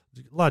 So...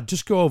 Lad,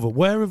 just go over.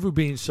 Where have we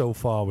been so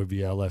far with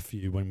the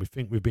LFU? When we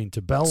think we've been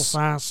to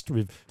Belfast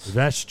with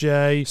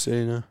SJ.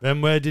 Cena.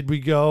 Then where did we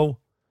go?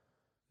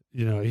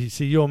 You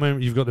see your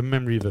memory. You've got the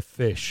memory of a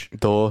fish.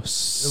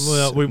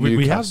 Dorset. Well,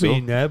 we have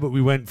been there, but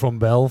we went from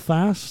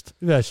Belfast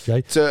with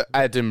SJ to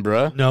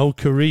Edinburgh. No,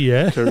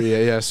 Korea.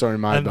 Yeah. Sorry,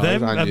 my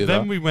bad. And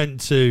then we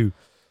went to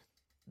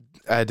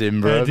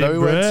Edinburgh. Then we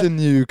went to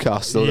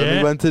Newcastle. Then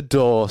we went to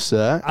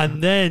Dorset.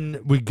 And then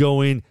we're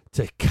going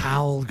to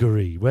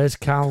Calgary. Where's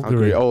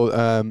Calgary?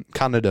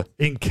 Canada.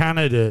 In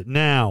Canada.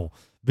 Now,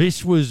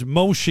 this was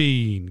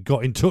Mosheen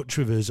got in touch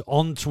with us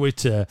on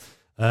Twitter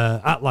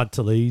at Lad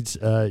to Leeds.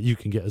 You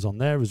can get us on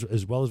there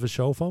as well as the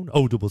show phone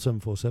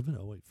 07747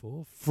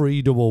 084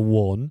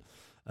 311.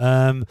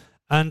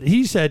 And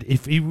he said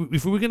if we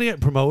were going to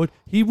get promoted,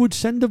 he would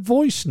send a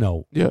voice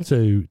note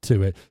to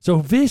it.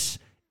 So this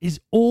is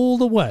all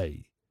the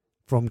way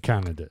from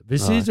Canada.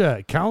 This is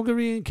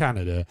Calgary in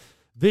Canada.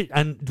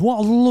 And what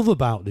I love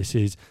about this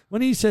is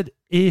when he said,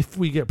 if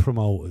we get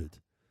promoted,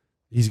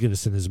 he's going to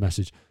send us a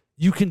message.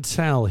 you can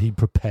tell he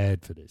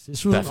prepared for this.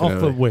 This wasn't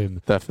off a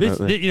whim.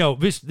 Definitely.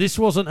 This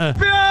wasn't a.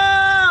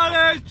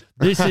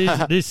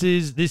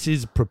 This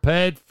is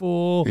prepared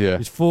for. Yeah.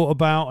 He's thought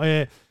about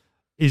it.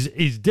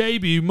 His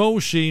debut,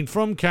 Mosheen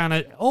from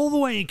Canada, all the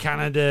way in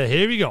Canada.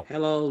 Here we go.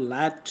 Hello,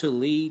 Lad to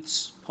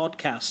Leeds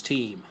podcast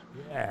team.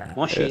 Yeah.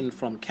 Mosheen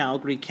from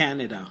Calgary,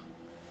 Canada.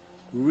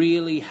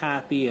 Really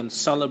happy and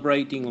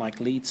celebrating like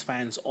Leeds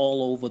fans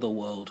all over the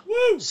world.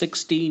 Woo!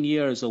 16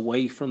 years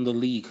away from the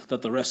league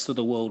that the rest of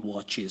the world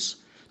watches.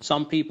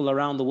 Some people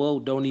around the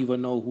world don't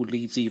even know who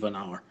Leeds even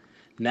are.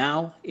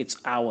 Now it's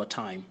our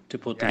time to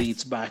put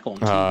Leeds back on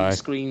TV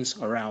screens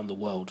around the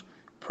world.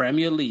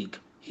 Premier League,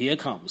 here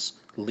comes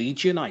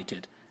Leeds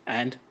United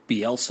and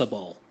Bielsa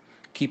Ball.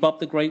 Keep up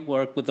the great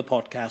work with the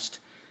podcast.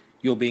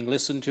 You're being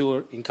listened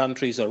to in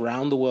countries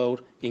around the world,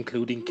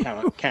 including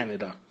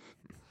Canada.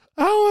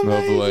 How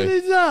amazing Lovely.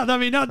 is that? I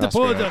mean, not to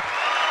put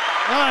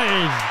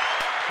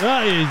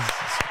that is,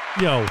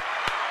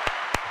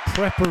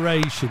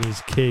 preparation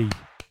is key.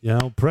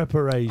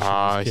 Preparation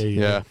is key.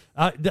 Yeah.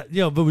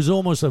 There was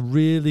almost a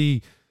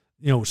really,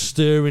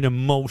 stirring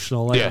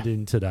emotional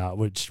ending to that,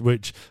 which I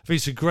think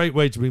it's a great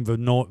way to bring the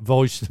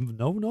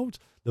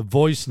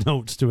voice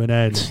notes to an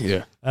end.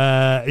 Yeah.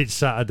 It's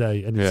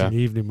Saturday and it's in the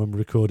evening when we're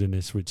recording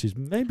this, which is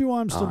maybe why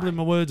I'm stumbling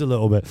my words a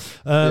little bit.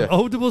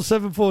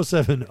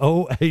 07747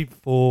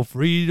 084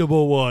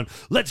 311.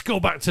 Let's go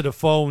back to the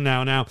phone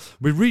now. Now,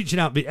 we're reaching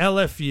out the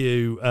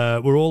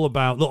LFU. We're all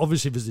about, look,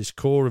 obviously there's this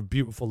core of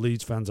beautiful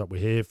Leeds fans that we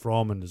hear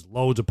from, and there's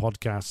loads of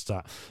podcasts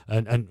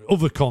and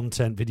other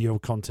content, video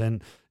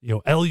content.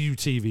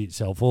 LUTV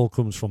itself all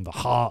comes from the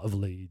heart of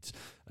Leeds.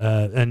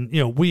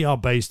 We are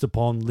based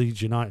upon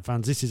Leeds United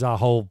fans. This is our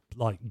whole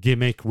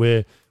gimmick.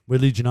 We're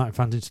Leeds United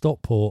fans in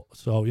Stockport,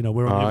 so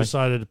we're on the other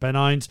side of the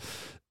Pennines.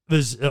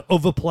 There's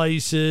other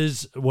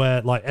places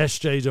where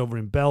SJ's over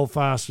in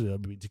Belfast.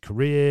 We've been to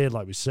Korea,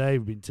 like we say.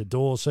 We've been to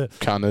Dorset,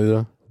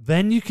 Canada.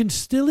 Then you can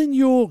still in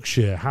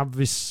Yorkshire have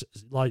this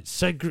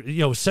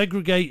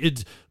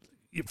segregated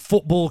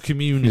football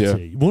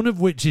community. One of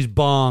which is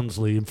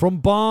Barnsley, and from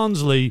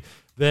Barnsley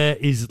there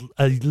is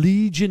a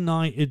Leeds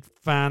United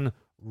fan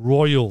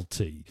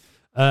royalty.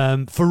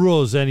 For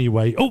us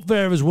anyway, up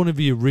there as one of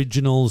the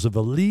originals of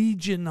a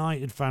Leeds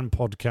United fan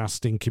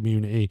podcasting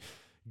community,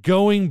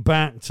 going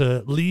back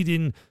to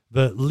leading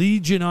the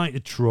Leeds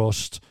United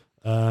Trust.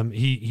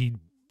 He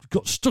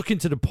got stuck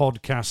into the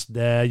podcast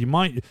there.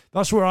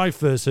 That's where I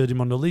first heard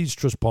him, on the Leeds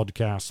Trust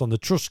podcast, on the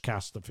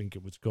Trustcast, I think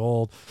it was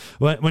called,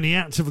 when he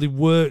actively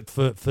worked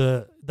for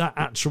that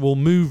actual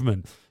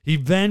movement. He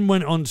then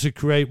went on to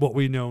create what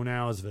we know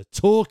now as the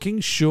Talking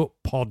Shut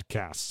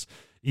podcasts.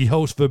 He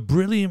hosts the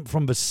Brilliant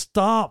From the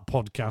Start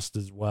podcast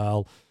as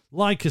well.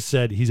 Like I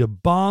said, he's a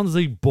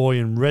Barnsley boy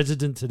and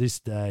resident to this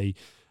day,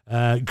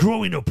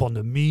 growing up on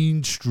the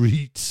mean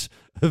streets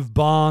of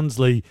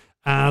Barnsley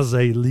as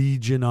a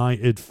Leeds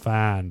United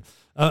fan.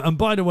 And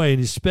by the way, in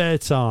his spare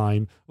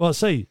time,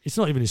 it's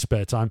not even his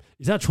spare time,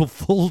 his actual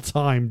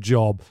full-time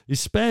job, his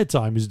spare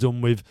time is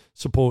done with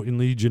supporting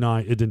Leeds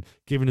United and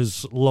giving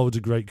us loads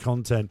of great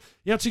content.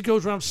 He actually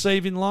goes around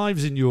saving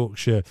lives in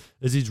Yorkshire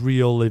as his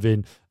real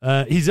living.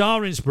 He's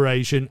our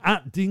inspiration,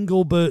 at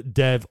Dinglebert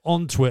Dev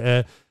on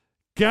Twitter.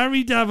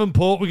 Gary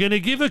Davenport, we're going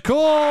to give a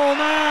call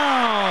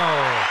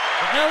now.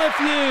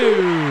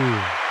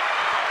 LFU.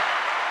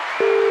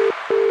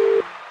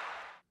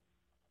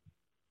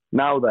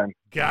 Now then.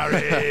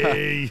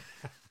 Gary!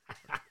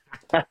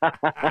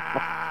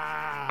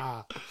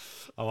 How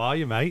are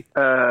you, mate?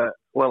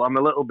 Well, I'm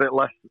a little bit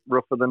less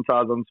rougher than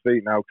Tarzan's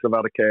feet now because I've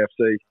had a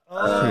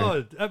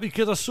KFC.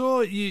 Because I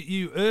saw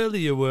you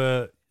earlier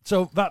were...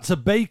 So that's a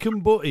bacon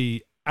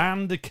butty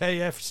and a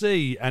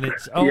KFC, and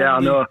it's only I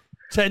know.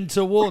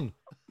 10-1.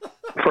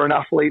 For an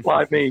athlete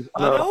like me.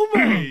 I know,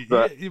 mate.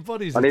 Your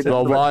body's...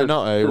 Well, why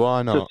not, eh?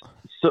 Why not?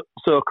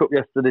 Soak up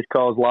yesterday's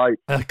Coors Light.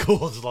 A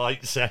Coors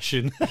Light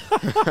session.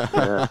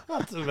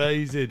 That's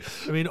amazing.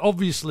 I mean,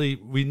 obviously,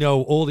 we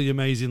know all the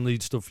amazing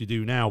Leeds stuff you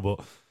do now, but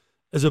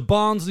as a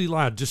Barnsley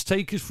lad, just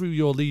take us through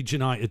your Leeds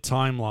United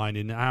timeline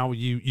and how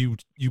you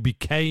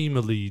became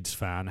a Leeds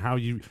fan, how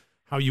you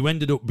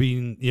ended up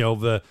being,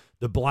 the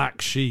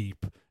black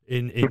sheep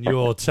in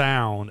your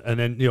town, and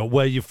then,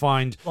 where you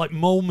find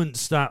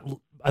moments that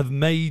have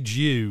made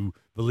you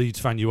the Leeds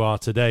fan you are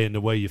today and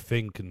the way you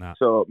think and that.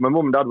 So my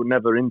mum and dad were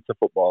never into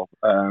football,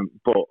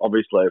 but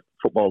obviously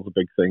football's a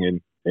big thing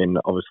in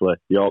obviously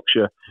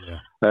Yorkshire. Yeah.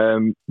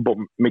 But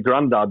my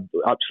granddad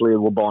actually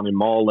was born in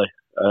Morley,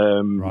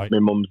 my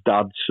mum's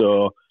dad.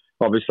 So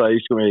obviously I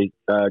used to go to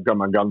my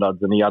grandma and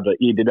granddad's, and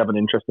he did have an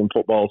interest in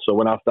football. So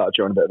when I started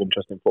showing a bit of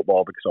interest in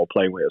football because I was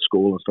playing with it at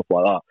school and stuff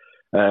like that,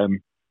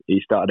 he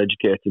started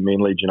educating me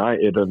in Leeds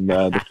United, and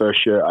the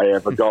first shirt I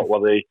ever got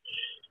was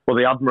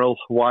the Admiral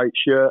white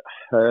shirt.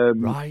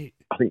 Right.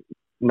 I think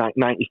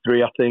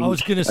 93, I think. I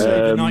was going to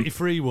say the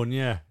 93 one,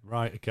 yeah.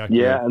 Right, okay.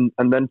 Yeah,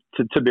 and then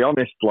to be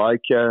honest, I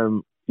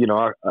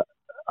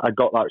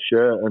got that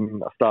shirt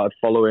and I started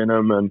following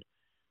them, and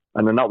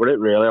then that was it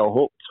really. I was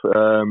hooked.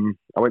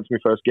 I went to my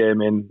first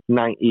game in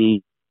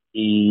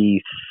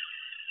 96,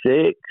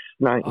 96,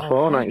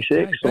 94,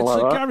 96, something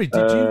like that. Gary,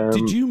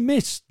 did you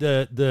miss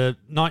the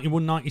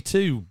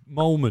 91-92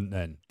 moment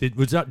then?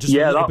 Was that just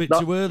a little bit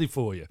too early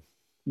for you?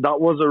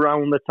 That was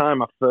around the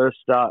time I first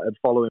started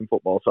following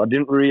football, so I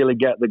didn't really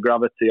get the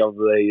gravity of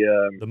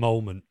the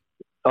moment.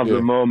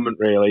 The moment,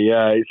 really,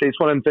 yeah. It's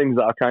one of the things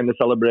that I kind of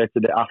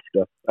celebrated it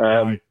after,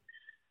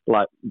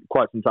 like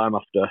quite some time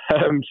after.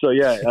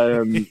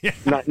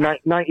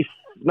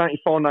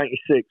 94,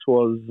 96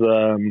 was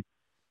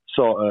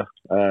sort of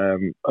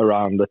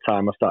around the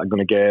time I started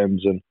going to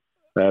games, and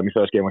my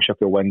first game was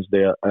Sheffield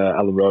Wednesday at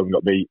Ellen Road and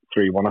got beat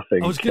 3-1, I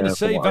think. I was going to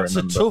say, that's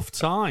a tough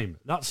time.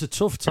 That's a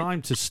tough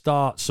time to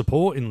start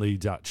supporting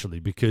Leeds, actually,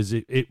 because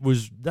it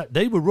was that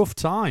they were rough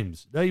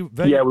times. We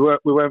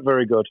weren't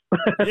very good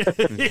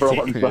for a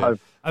long time.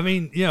 I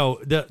mean,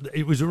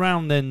 it was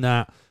around then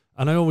that,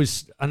 and I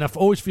always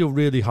feel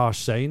really harsh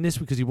saying this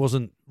because he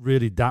wasn't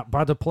really that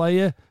bad a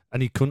player,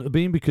 and he couldn't have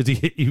been because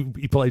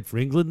he played for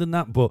England and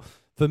that. But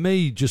for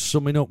me, just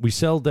summing up, we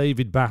sell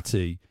David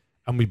Batty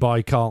and we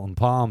buy Carlton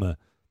Palmer.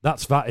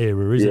 That's that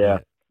era, isn't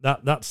it?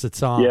 That's the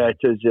time. Yeah, it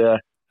is. Yeah,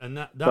 and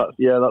that's about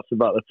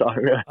the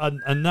time. Yeah,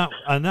 and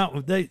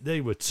that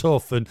they were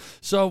tough. And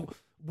so,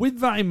 with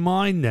that in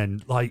mind,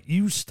 then, like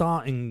you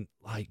starting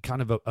like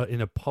kind of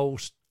in a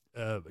post,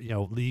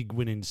 league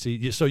winning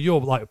season. So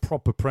you're like a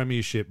proper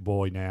Premiership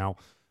boy now.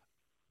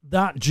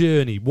 That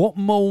journey, what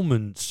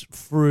moments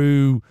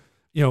through,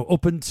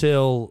 up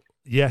until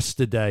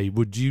yesterday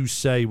would you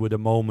say were the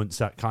moments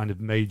that kind of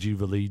made you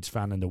the Leeds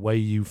fan and the way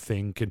you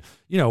think, and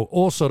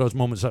also those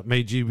moments that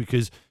made you,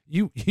 because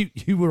you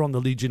were on the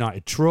Leeds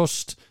United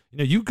Trust,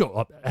 you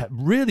got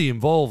really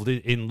involved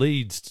in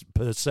Leeds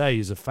per se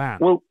as a fan.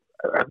 Well,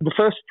 the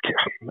first,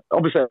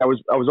 obviously I was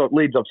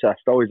Leeds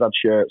obsessed, always had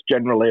shirts,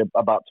 generally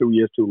about 2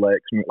 years too late,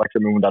 like I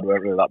said, my mum and dad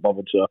weren't really that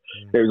bothered, so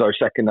it was always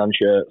second-hand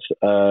shirts.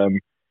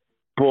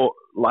 But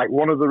like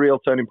one of the real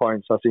turning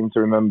points I seem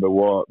to remember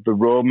were the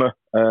Roma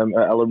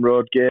at Ellen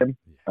Road game.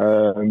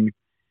 I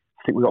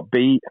think we got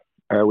beat.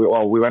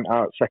 We went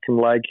out second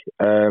leg,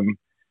 and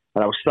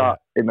I was sat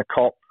in the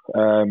Kop,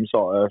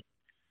 sort of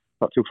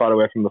not too far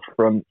away from the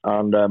front,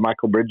 and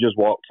Michael Bridges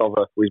walked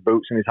over with his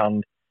boots in his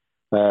hand,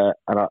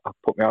 and I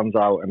put my hands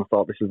out and I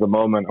thought, this is the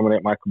moment, I'm going to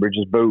get Michael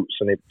Bridges' boots,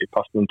 and he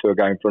passed them to a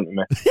guy in front of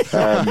me,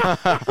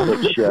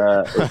 which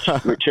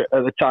at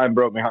the time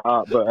broke my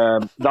heart, but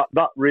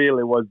that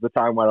really was the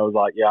time where I was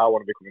like, I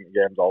want to be coming to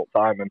games all the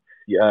time. And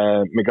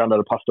my granddad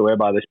had passed away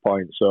by this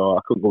point, so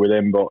I couldn't go with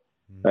him, but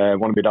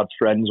one of my dad's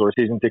friends were a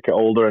season ticket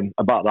holder, and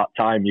about that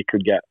time you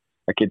could get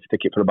a kid's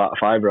ticket for about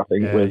 $5, I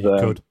think, with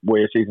a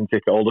season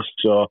ticket holder.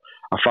 So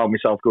I found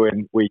myself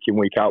going week in,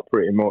 week out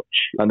pretty much.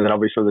 And then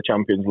obviously the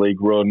Champions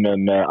League run,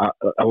 and I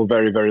was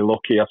very, very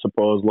lucky, I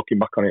suppose, looking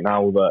back on it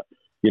now, that,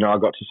 I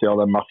got to see all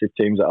them massive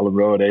teams at Ellen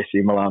Road,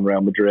 AC Milan,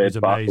 Real Madrid,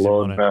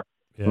 Barcelona,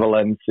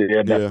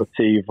 Valencia,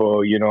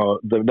 Deportivo,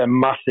 the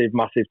massive,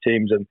 massive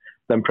teams, and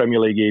them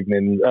Premier League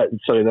evenings,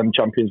 them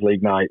Champions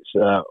League nights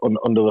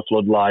under the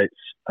floodlights,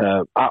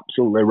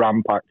 absolutely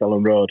ram-packed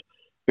Ellen Road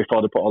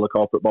before they put all the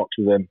corporate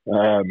boxes in.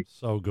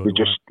 So good.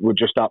 We're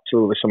just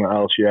absolutely something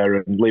else,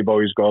 and Lee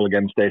Bowie's goal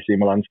against AC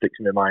Milan sticks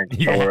in my mind.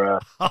 Yeah.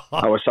 So,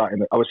 I was sat in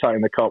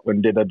the Kop when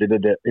did it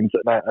into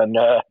that, and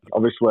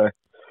obviously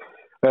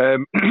I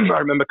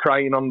remember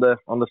crying on the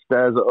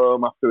stairs at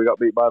home after we got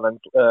beat by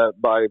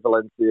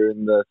Valencia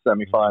in the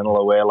semi-final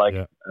away leg.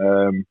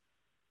 Yeah.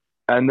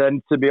 And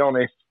then, to be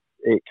honest,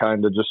 it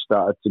kind of just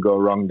started to go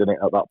wrong, didn't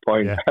it, at that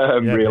point?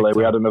 Really,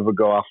 we had another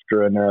go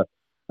after, and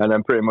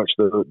then pretty much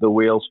the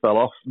wheels fell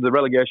off. The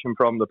relegation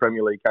from the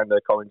Premier League kind of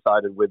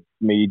coincided with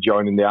me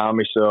joining the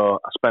army, so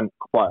I spent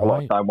quite a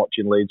lot of time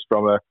watching Leeds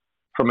from a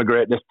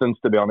great distance,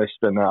 to be honest.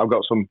 And I've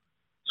got some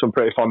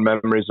pretty fond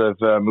memories of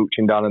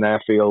mooching down an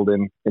airfield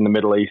in the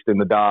Middle East in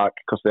the dark,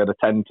 because they had a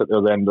tent at the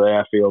other end of the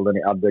airfield and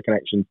it had the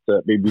connections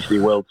to BBC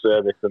World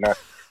Service. And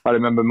I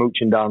remember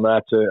mooching down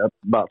there to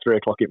about 3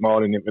 o'clock in the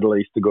morning in the Middle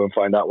East to go and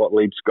find out what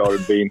Leeds' score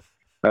had been.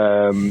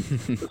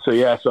 So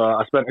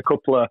I spent a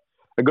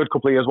good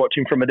couple of years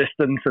watching from a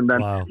distance, and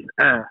then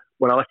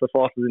when I left the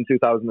forces in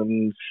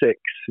 2006,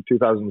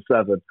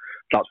 2007,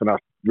 that's when I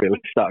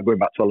really started going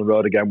back to Ellen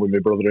Road again with my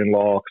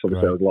brother-in-law, because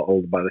obviously I was a lot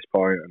older by this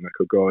point and I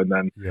could go. And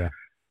then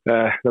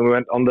then we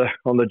went on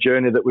the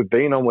journey that we've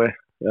been on with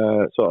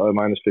sort of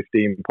minus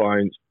 15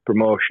 points,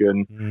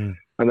 promotion,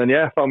 and then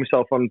found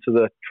myself onto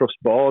the trust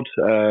board.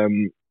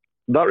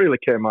 That really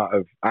came out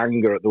of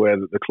anger at the way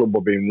that the club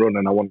were being run,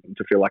 and I wanted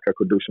to feel like I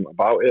could do something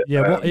about it.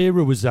 Yeah, what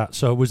era was that?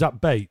 So was that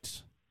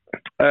Bates?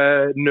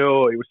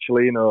 No, it was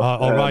Cellino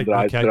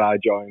that I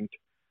joined.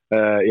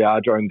 I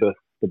joined the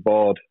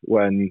board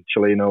when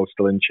Cellino was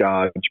still in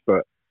charge,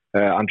 but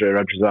Andrea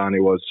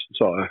Radrizzani was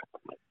sort of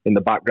in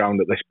the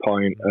background at this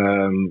point.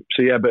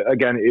 But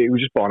again, it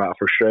was just born out of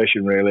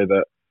frustration, really,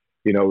 that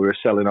we were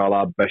selling all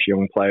our best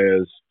young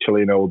players.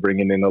 Cellino were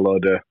bringing in a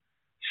load of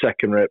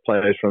second-rate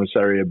players from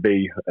Serie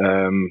B,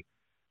 and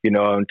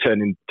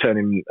turning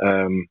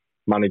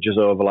managers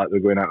over like they're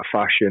going out of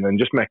fashion, and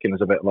just making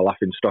us a bit of a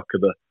laughing stock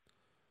of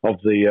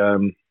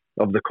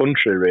the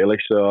country, really.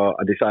 So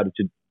I decided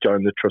to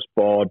join the trust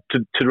board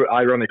to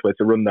ironically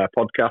to run their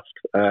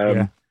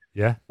podcast.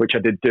 Which I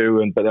did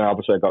do, but then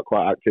obviously I got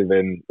quite active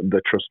in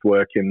the trust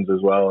workings as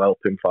well,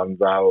 helping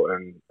fans out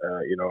and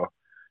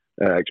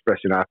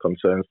expressing our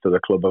concerns to the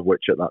club, of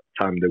which at that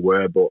time they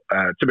were. But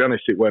to be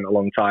honest, it weren't a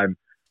long time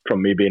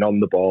from me being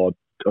on the board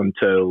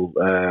until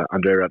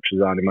Andrea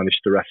Retrosani managed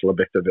to wrestle a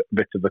bit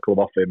of the club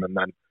off him, and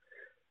then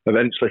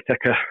eventually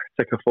take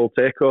a full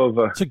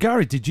takeover. So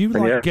Gary, did you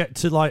get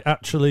to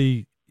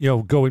actually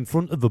go in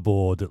front of the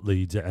board at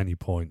Leeds at any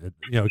point?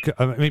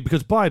 I mean,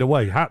 because by the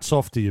way, hats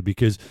off to you,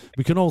 because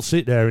we can all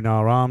sit there in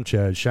our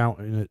armchairs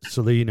shouting at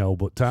Celino,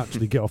 but to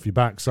actually get off your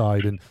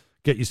backside and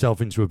get yourself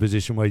into a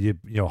position where you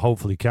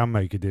hopefully can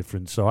make a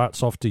difference. So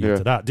hats off to you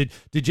to that.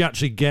 Did you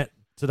actually get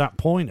to that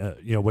point,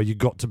 where you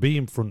got to be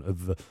in front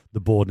of the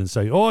board and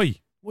say, "Oi,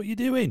 what are you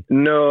doing?"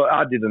 No,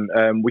 I didn't.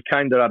 We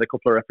kind of had a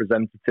couple of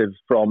representatives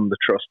from the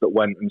trust that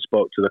went and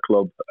spoke to the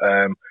club.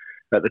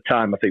 At the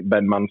time, I think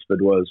Ben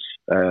Mansford was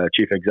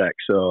chief exec,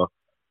 so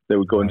they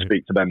would go and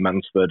speak to Ben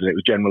Mansford, and it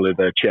was generally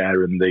the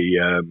chair and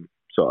the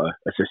sort of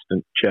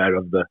assistant chair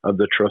of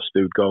the trust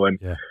who'd go and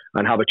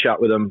have a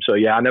chat with them. So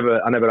I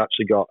never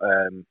actually got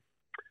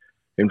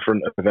in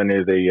front of any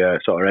of the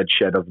sort of head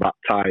shed of that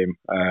time.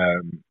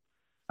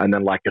 And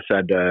then, like I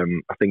said,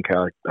 I think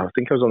I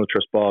was on the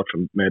trust board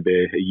for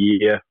maybe a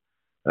year,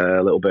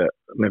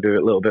 maybe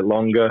a little bit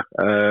longer.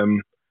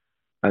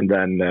 And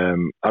then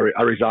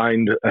I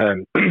resigned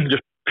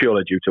just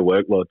purely due to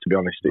workload, to be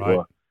honest.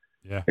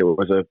 It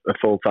was a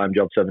full-time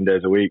job, 7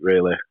 days a week,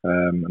 really.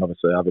 And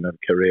obviously having a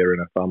career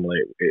and a family,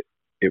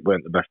 it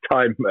weren't the best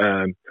time.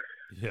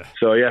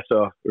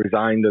 So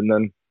resigned, and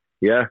then,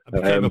 I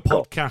became a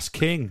podcast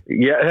king.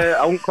 Yeah,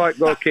 I won't quite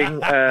go king,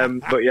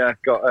 but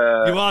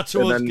got... you are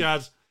to us,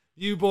 Gaz.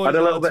 You boys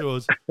are to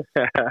us.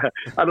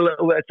 Had a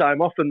little bit of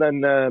time off, and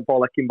then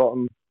Paul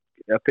Eckingbottom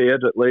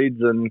appeared at Leeds,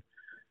 and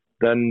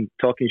then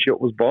Talking Shit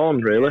was born,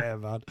 really. Yeah,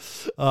 man.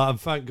 And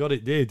thank God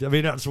it did. I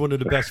mean, that's one of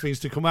the best things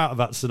to come out of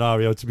that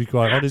scenario, to be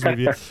quite honest with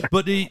you.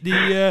 But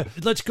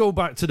let's go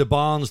back to the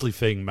Barnsley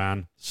thing,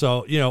 man.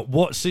 So,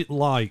 what's it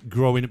like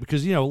growing up?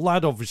 Because,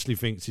 Lad obviously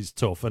thinks it's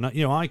tough. And,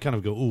 I kind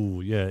of go,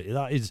 oh, yeah,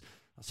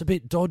 that's a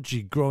bit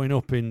dodgy growing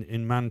up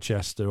in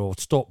Manchester, or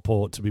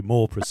Stockport, to be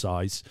more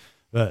precise.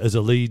 As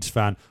a Leeds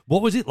fan,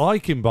 what was it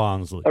like in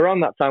Barnsley? Around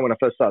that time when I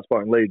first started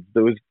supporting Leeds,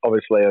 there was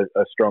obviously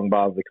a strong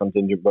Barnsley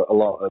contingent, but a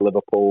lot of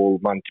Liverpool,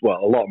 a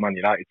lot of Man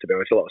United, to be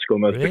honest, a lot of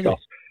Scummers, because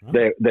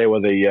they were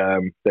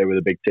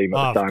the big team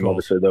at the time.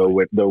 Obviously, they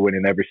were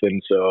winning everything,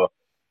 so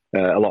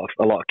a lot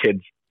of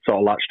kids sort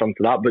of latched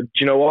onto that. But do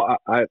you know what?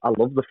 I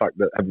love the fact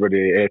that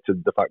everybody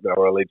hated the fact that I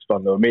was a Leeds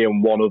fan. There were me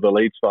and one other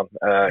Leeds fan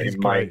in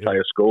my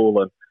entire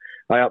school, and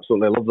I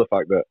absolutely love the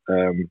fact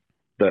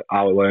that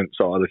I weren't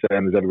sort of the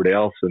same as everybody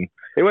else, and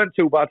it weren't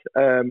too bad,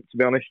 to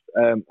be honest.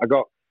 I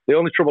got the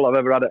only trouble I've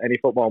ever had at any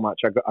football match.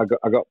 I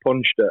got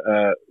punched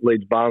at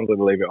Leeds Barnsley,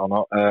 believe it or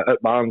not,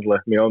 at Barnsley,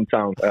 my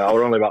hometown. I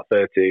was only about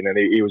 13, and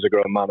he was a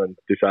grown man and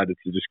decided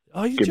to just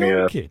give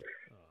me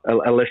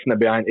a listener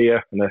behind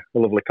ear, and a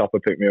lovely copper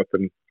picked me up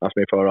and asked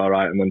me if I was all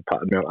right, and then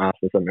patted me on the arse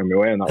and sent me on my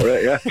way, and that was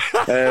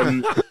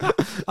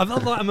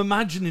it. I'm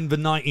imagining the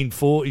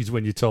 1940s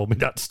when you told me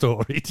that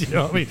story. Do you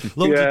know what I mean?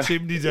 Loads of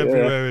chimneys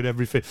everywhere and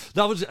everything.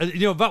 That was,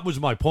 that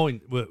was my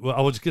point.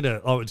 I was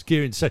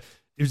gearing to say,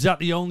 is that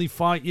the only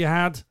fight you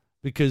had?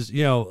 Because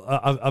you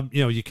kind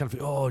of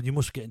think, oh, you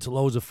must get into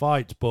loads of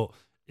fights, but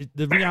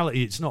the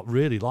reality, it's not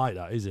really like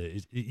that, is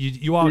it?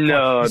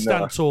 You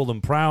stand tall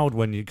and proud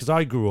because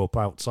I grew up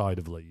outside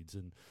of Leeds,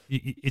 and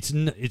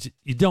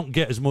you don't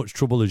get as much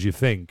trouble as you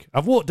think.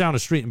 I've walked down a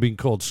street and been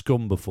called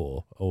scum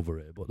before over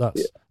here, but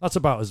that's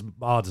about as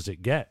hard as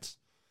it gets.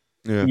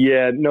 I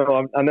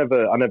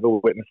never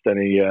witnessed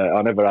any.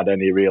 I never had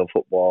any real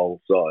football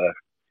sort of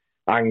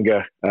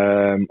anger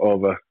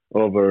over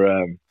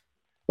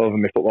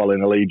my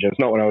footballing allegiance.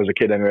 Not when I was a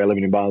kid, anyway.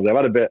 Living in Barnsley, I've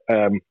had a bit.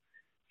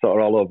 Sort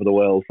of all over the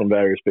world from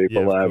various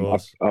people.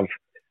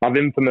 I've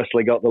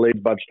infamously got the Leeds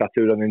badge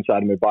tattooed on the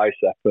inside of my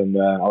bicep, and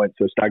I went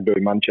to a stag do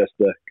in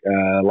Manchester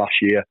last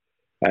year,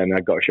 and I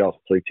got a short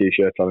sleeve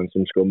t-shirt on, and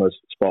some Scummers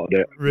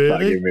spotted it. Really?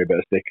 Started giving me a bit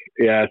of stick.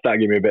 Yeah,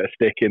 started giving me a bit of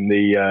stick in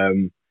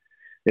the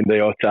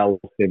hotel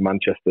in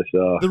Manchester.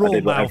 So they're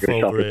all mouth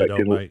over here, though,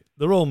 mate.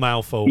 They're all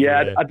mouth over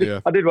here. I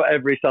did what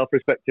every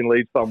self-respecting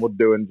Leeds fan would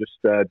do, and just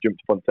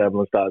jumped up on the table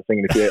and started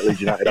singing "If you hate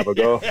Leeds United, have a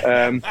go."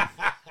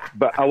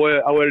 But I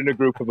were in a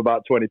group of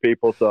about 20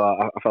 people, so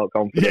I felt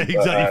confident. Yeah,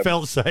 exactly. You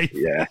felt safe.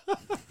 Yeah.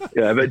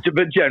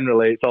 But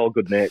generally, it's all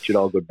good natured,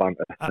 all good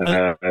banter.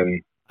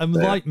 And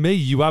like me,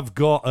 you have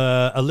got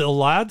a little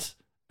lad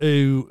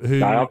who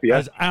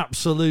has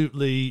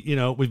absolutely,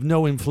 with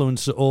no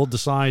influence at all,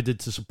 decided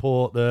to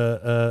support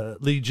the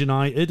Leeds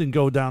United and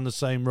go down the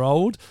same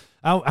road.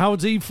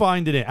 How's he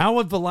finding it? How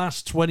have the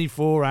last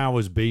 24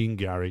 hours been,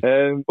 Gary?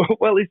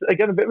 Well, it's,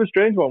 again, a bit of a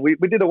strange one. We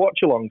did a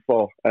watch-along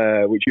for,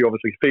 which you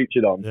obviously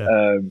featured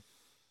on,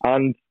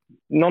 and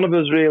none of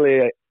us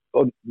really,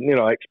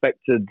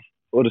 expected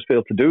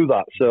Huddersfield to do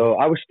that. So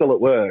I was still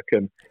at work,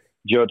 and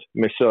Judd,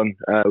 my son,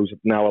 who's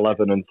now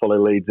 11 and fully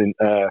Leeds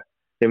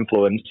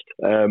influenced,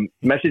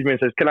 messaged me and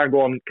says, can I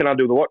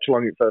do the watch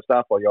along at first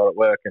half while you're at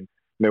work? And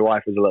my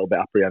wife was a little bit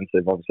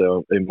apprehensive, obviously,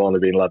 him only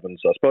being 11.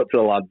 So I spoke to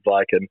the lads,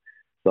 and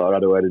so I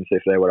had a word and see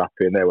if they were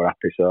happy, and they were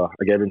happy. So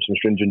I gave him some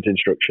stringent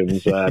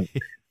instructions.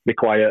 Be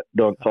quiet,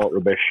 don't talk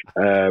rubbish,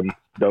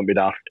 don't be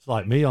daft. It's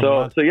like me on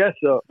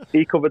So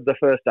he covered the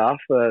first half.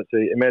 So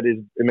he made his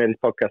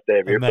podcast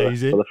debut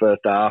for the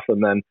first half,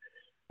 and then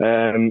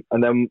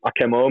I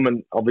came home,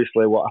 and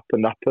obviously what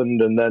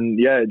happened, and then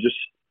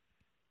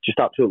just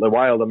absolutely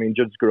wild. I mean,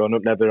 Judd's grown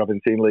up never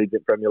having seen Leeds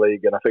in Premier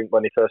League, and I think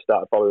when he first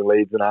started following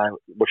Leeds, and I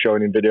was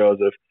showing him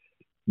videos of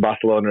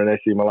Barcelona and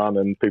AC Milan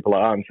and people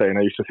like that, and saying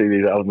I used to see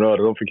these at Ellen Road.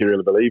 I don't think he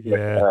really believed me.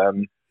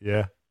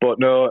 Yeah. But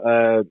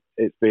no,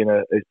 it's been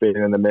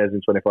an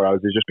amazing 24 hours.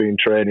 He's just been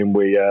training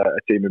with a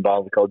team in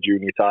Barnsley called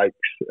Junior Tykes,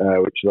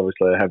 which is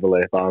obviously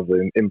heavily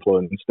Barnsley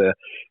influenced,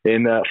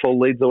 in full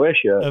Leeds away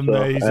shirt.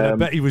 Amazing. So, I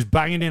bet he was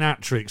banging in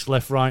hat-tricks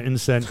left, right and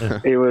centre.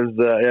 He was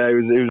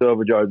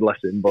overjoyed, bless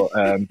him. But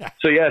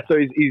so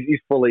he's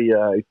fully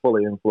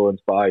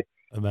influenced by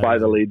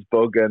the Leeds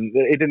bug, and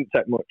it didn't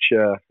take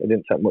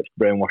much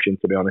brainwashing,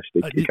 to be honest.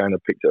 He kind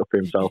of picked it up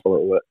himself a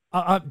little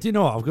bit. Do you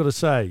know what I've got to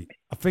say?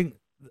 I think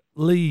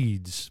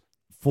Leeds,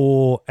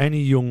 for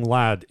any young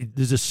lad,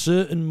 there's a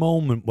certain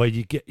moment where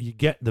you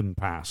get them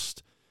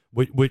past,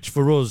 which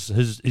for us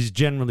is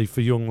generally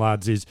for young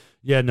lads is,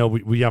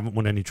 we haven't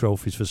won any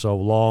trophies for so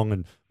long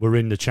and we're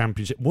in the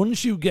Championship.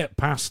 Once you get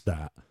past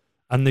that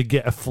and they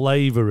get a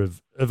flavour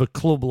of a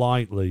club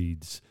like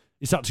Leeds,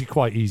 it's actually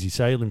quite easy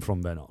sailing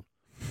from then on.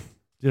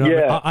 You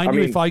know, I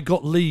knew if I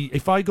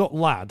got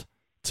lad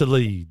to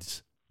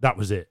Leeds, that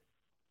was it.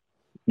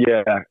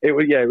 Yeah, it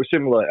was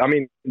similar. I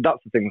mean, that's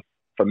the thing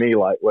for me.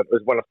 Like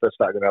when I first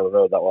started on Ellen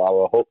Road, that was I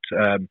was hooked.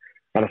 And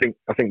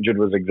I think Judd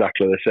was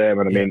exactly the same.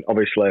 And I mean,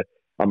 obviously,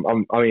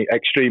 I'm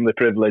extremely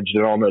privileged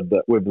and honoured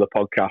that with the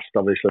podcast,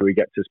 obviously, we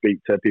get to speak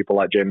to people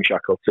like Jamie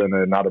Shackleton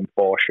and Adam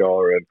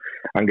Forshaw and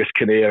Angus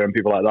Kinnear and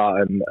people like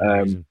that.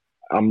 And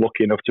I'm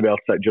lucky enough to be able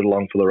to take Judd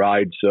along for the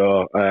ride.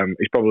 So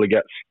he probably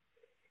gets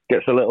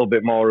a little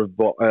bit more of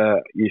what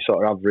your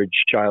sort of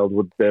average child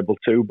would be able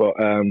to, but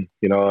as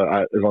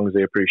long as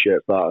he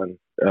appreciates that and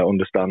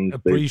understands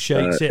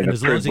it, in and a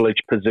as long as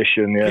privileged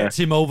position, gets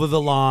him over the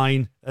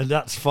line, and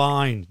that's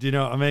fine. Do you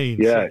know what I mean?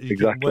 Yeah, so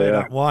exactly.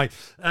 That white.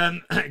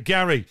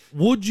 Gary,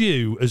 would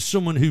you, as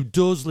someone who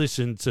does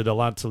listen to the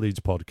Lad to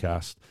Leeds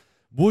podcast,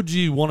 would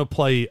you want to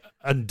play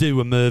and do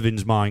a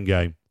Mervin's Mind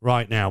game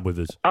right now with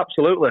us?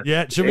 Absolutely.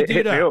 Yeah, should we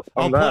do that?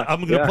 I'm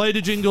going to play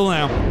the jingle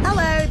now.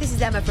 Hello, this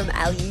is Emma from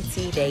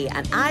LUTD,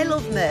 and I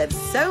love Merv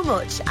so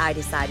much I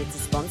decided to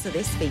sponsor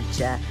this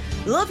feature.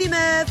 Love you,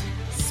 Merv.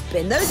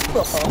 Spin those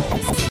balls.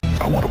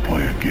 I want to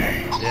play a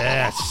game.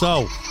 Yeah,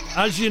 so,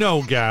 as you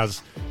know,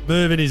 Gaz,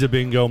 Mervin is a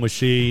bingo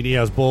machine. He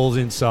has balls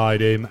inside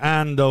him,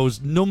 and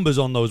those numbers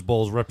on those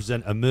balls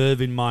represent a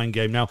Mervin mind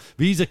game. Now,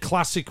 these are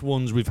classic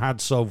ones we've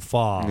had so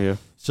far. Yeah.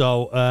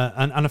 So,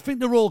 and I think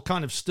they're all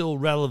kind of still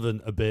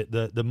relevant a bit,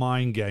 the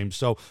mind game.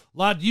 So,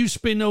 lad, you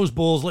spin those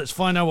balls. Let's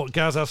find out what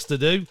Gaz has to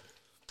do.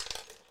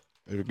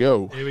 Here we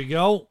go. Here we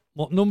go.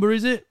 What number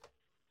is it?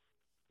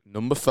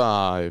 Number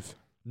 5.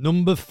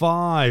 Number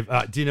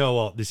 5. Do you know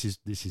what? This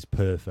is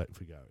perfect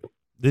for Gary.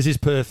 This is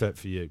perfect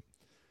for you.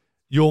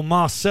 You're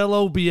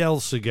Marcelo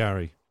Bielsa,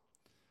 Gary.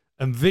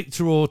 And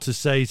Victor Orta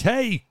says,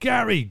 hey,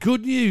 Gary,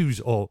 good news.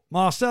 Or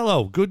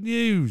Marcelo, good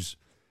news.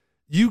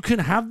 You can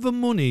have the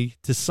money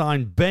to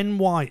sign Ben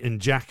White and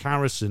Jack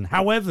Harrison.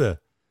 However,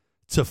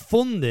 to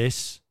fund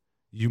this,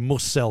 you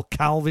must sell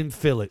Calvin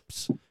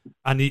Phillips.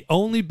 And the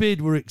only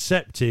bid we're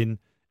accepting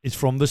is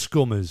from the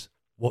Scummers.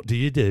 What do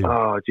you do?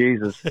 Oh,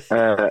 Jesus.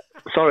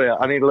 Sorry,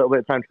 I need a little bit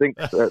of time to think.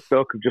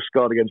 Stoke have just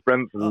scored against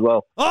Brentford as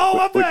well. Oh,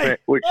 have they?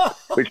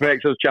 Which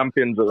makes us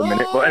champions at the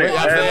minute. But anyway,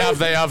 have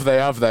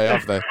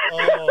they?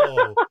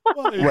 Oh.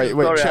 Wait,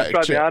 sorry, check, I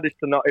tried my hardest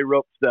to not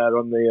erupt there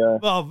on the,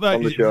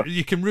 on the show.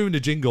 You can ruin the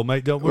jingle,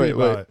 mate. Don't worry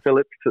about it.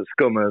 Phillips at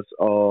Scummers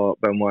or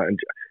Ben White. And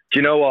do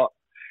you know what?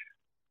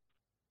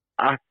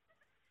 I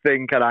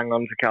think I'd hang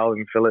on to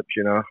Calvin Phillips,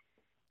 you know.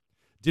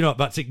 Do you know what?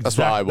 That's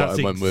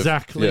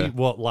exactly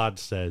what Lad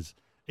says.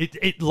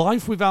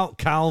 Life without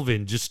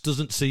Calvin just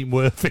doesn't seem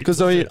worth it.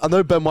 Because I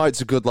know Ben White's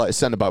a good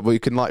centre back, but you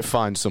can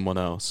find someone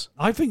else.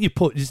 I think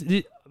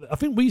I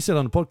think we said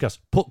on the podcast,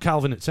 put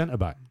Calvin at centre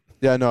back.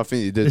 Yeah, no, I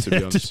think you did, to be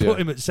honest. Just put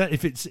him at centre.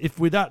 If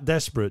we're that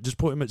desperate, just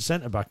put him at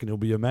centre back and he'll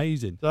be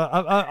amazing.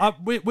 So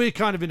we're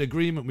kind of in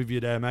agreement with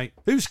you there, mate.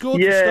 Who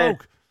scored for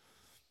Stoke?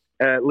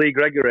 Lee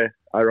Gregory,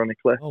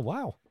 ironically. Oh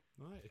wow!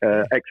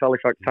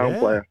 Ex-Halifax Town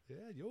player.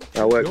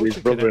 I work with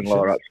his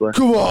brother-in-law, actually.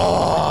 Come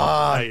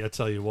on! Hey, I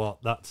tell you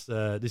what,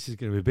 this is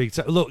going to be big.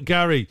 Look,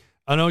 Gary,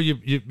 I know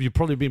you've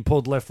probably been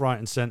pulled left, right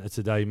and centre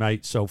today,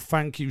 mate, so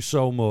thank you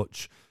so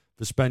much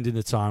for spending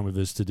the time with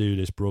us to do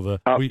this, brother.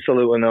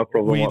 Absolutely no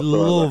problem We whatsoever.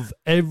 love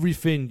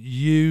everything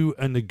you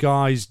and the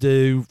guys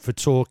do for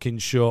Talking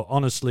Short.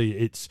 Honestly,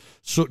 it's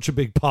such a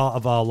big part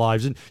of our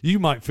lives, and you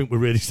might think we're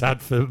really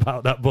sad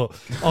about that, but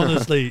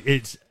honestly,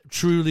 it's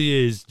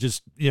truly is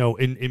just,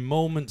 in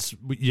moments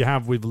you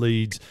have with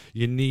Leeds,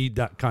 you need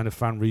that kind of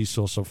fan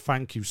resource. So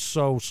thank you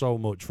so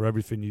much for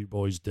everything you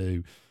boys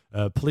do.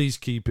 Please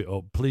keep it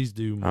up. Please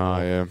do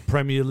more.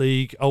 Premier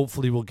League.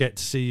 Hopefully, we'll get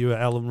to see you at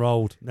Ellen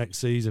Road next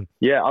season.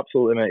 Yeah,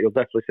 absolutely, mate. You'll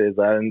definitely see us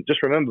there. And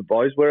just remember,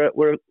 boys, we're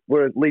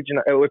Legion,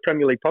 we're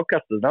Premier League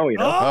podcasters now. Oh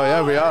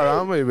yeah, we are,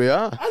 aren't we? We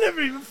are. I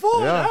never even thought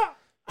of that.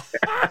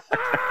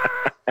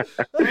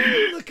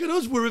 Look at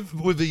us,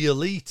 we're the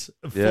elite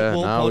of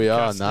football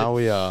podcasting. Now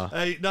we are.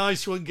 Hey,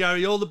 nice one,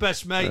 Gary. All the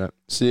best, mate. Yeah.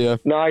 See ya.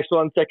 Nice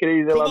one. Take it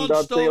easy,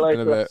 Landon. See you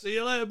later. See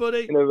you later,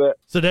 buddy. In a bit.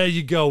 So there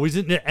you go.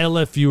 Isn't the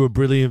LFU a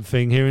brilliant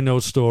thing? Hearing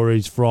those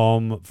stories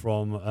from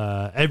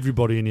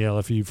everybody in the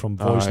LFU from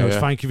voice notes.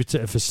 Thank you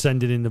for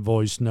sending in the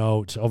voice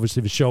note.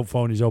 Obviously, the show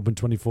phone is open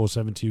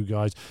 24/7 to you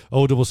guys.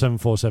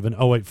 07747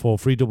 084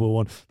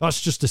 311.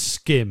 That's just a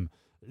skim,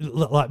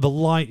 like the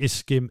lightest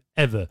skim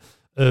ever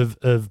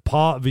of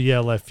part of the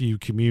LFU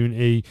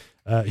community.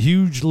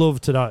 Huge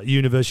love to that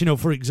universe.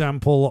 For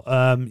example,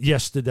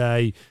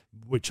 yesterday,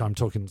 which I'm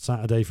talking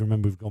Saturday, if you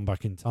remember, we've gone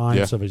back in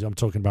time. So I'm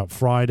talking about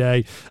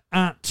Friday.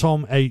 At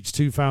Tom H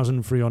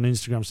 2003 on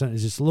Instagram sent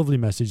us this lovely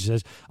message. He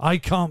says, I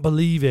can't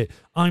believe it.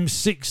 I'm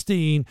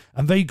 16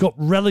 and they got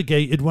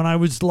relegated when I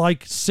was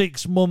like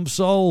 6 months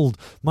old.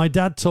 My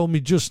dad told me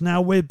just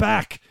now we're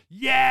back.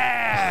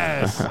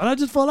 Yes! And I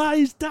just thought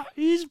that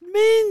is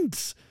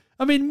mint.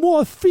 I mean,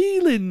 what a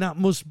feeling that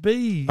must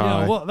be.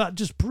 What that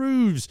just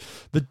proves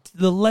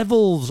the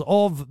levels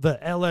of the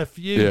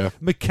LFU.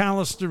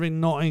 McAllister in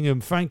Nottingham,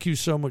 thank you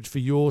so much for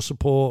your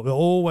support. We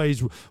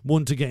always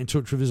want to get in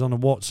touch with us on a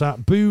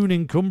WhatsApp. Boone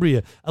in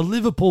Cumbria, a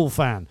Liverpool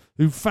fan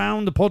who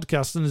found the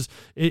podcast and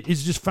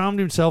is just found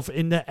himself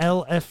in the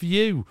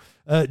LFU.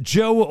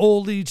 Joe at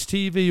All Leeds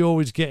TV,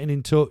 always getting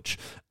in touch.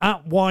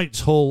 At White's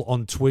Hull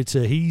on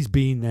Twitter, he's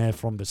been there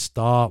from the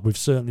start with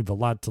certainly the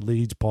Lad to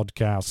Leeds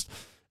podcast.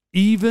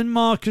 Even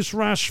Marcus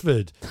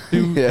Rashford,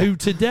 who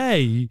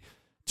today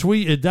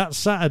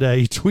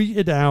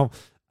tweeted out,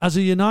 as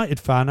a United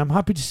fan, I'm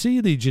happy to see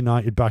Leeds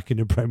United back in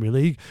the Premier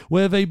League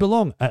where they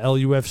belong, at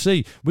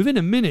LUFC. Within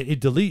a minute, he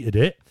deleted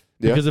it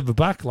because of the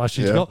backlash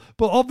he's got.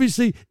 But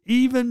obviously,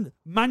 even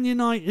Man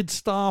United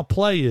star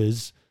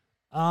players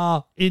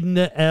are in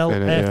the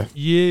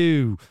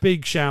LFU.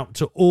 Big shout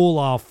to all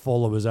our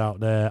followers out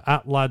there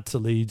at Lad to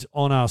Leeds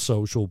on our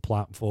social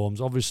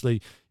platforms.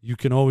 Obviously, you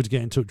can always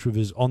get in touch with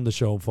us on the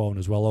show phone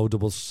as well,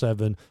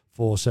 077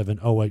 47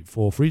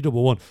 084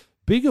 311.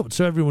 Big up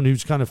to everyone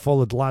who's kind of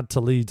followed Lad to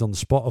Leeds on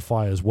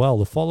Spotify as well.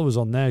 The followers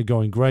on there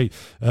going great.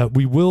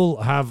 We will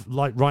have,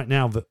 like right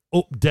now, the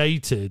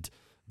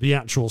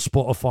actual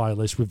Spotify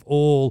list with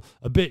all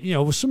a bit,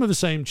 with some of the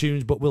same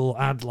tunes, but we'll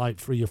add like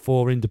 3 or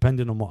 4 in,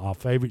 depending on what our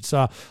favourites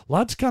are.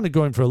 Lad's kind of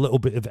going for a little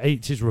bit of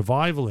 80s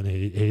revival in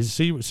his.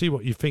 See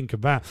what you think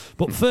of that.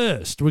 But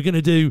first, we're going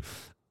to do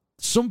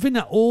something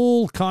that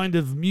all kind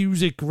of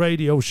music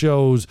radio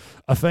shows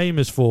are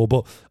famous for.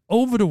 But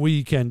over the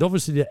weekend,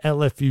 obviously the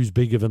LFU's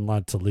bigger than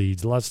Lad to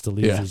Leeds. Lads to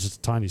Leeds is just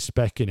a tiny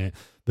speck in it.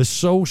 The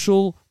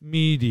social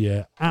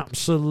media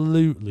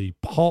absolutely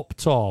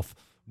popped off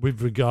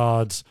with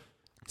regards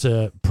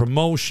to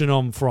promotion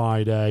on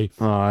Friday,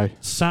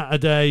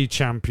 Saturday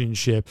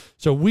championship.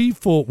 So we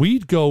thought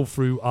we'd go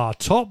through our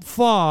top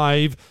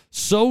 5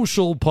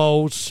 social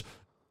posts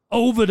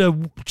over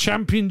the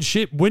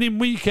championship winning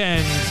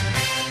weekend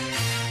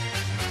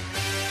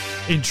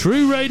in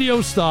true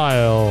radio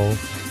style.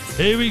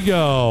 Here we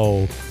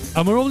go.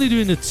 And we're only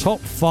doing the top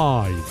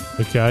 5,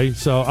 okay?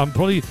 So I'm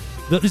probably...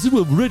 This is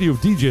where radio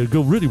DJ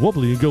go really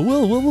wobbly and go,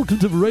 well, welcome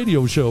to the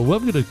radio show.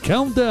 I'm going to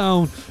count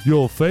down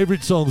your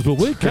favourite songs, but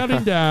we're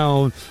counting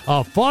down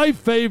our 5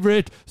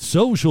 favourite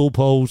social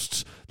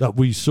posts that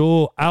we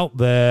saw out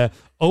there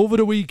over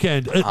the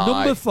weekend. At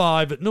number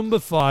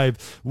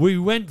 5, we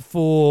went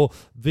for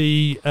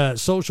the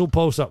social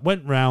post that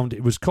went round.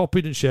 It was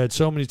copied and shared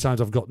so many times,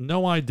 I've got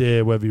no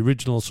idea where the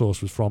original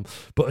source was from,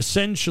 but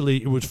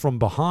essentially it was from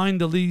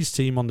behind the Leeds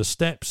team on the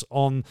steps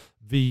on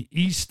the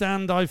East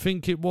Stand, I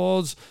think it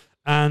was.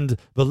 And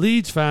the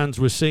Leeds fans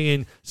were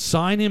singing,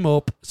 sign him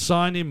up,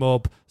 sign him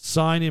up,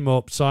 sign him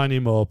up, sign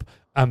him up.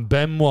 And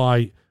Ben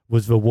White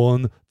was the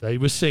one they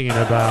were singing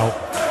about.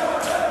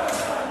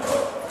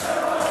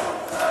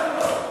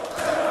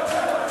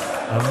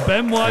 And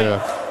Ben White,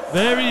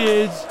 there he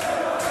is,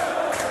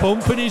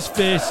 pumping his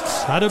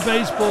fists, had a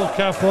baseball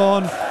cap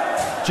on.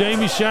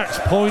 Jamie Shack's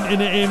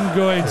pointing at him,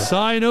 going,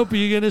 sign up, are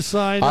you going to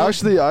sign up?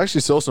 I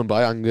actually saw some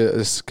by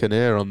Angus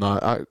Kinnear on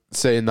that,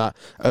 saying that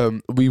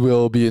we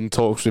will be in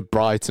talks with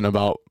Brighton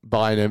about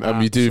buying him, and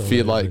we do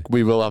feel like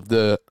we will have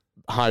the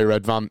higher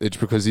advantage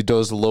because he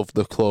does love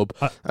the club,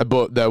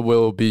 but there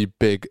will be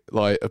big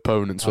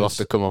opponents we'll have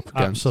to come up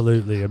against.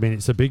 Absolutely. I mean,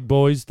 it's the big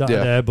boys that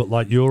are there,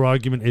 but your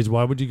argument is,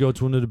 why would you go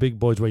to one of the big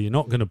boys where you're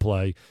not going to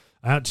play?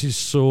 I actually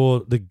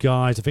saw the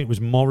guys, I think it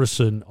was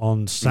Morrison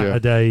on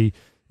Saturday,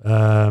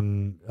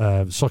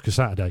 Soccer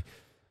Saturday,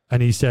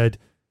 and he said,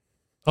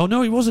 oh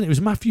no, it wasn't, it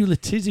was Matthew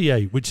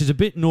Letizia, which is a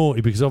bit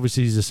naughty because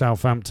obviously he's a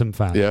Southampton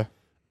fan.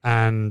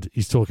 and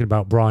he's talking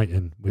about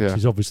Brighton, which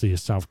is obviously a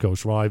South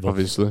Coast rival.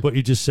 Obviously. But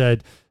he just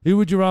said, who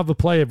would you rather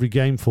play every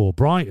game for,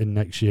 Brighton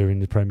next year in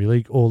the Premier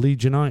League or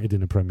Leeds United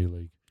in the Premier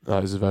League?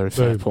 That is a very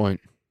fair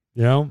point.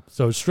 You know,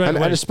 so straight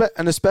away.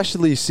 And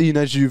especially seeing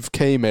as you've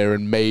came here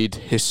and made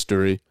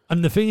history.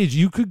 And the thing is,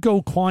 you could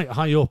go quite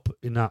high up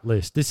in that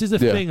list. This is the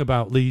thing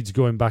about Leeds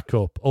going back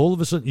up. All of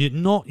a sudden,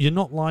 you're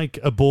not like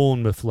a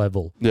Bournemouth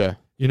level. Yeah.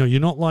 You know,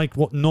 you're not like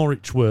what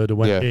Norwich were that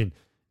went in.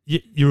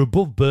 You're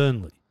above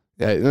Burnley.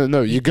 Yeah,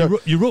 no, you're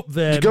up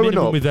there. You're going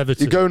up with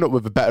Everton. You're going up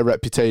with a better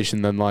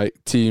reputation than like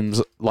teams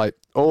like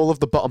all of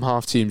the bottom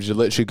half teams. You're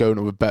literally going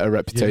up with better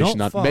reputation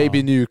than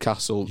maybe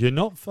Newcastle. You're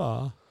not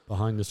far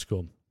behind the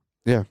scum.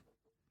 Yeah.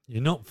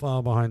 You're not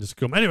far behind the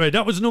scum. Anyway,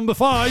 that was number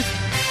 5.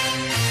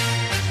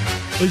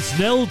 It's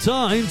now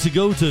time to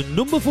go to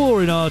number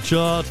 4 in our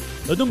chart.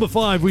 At number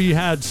 5, we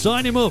had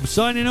Signing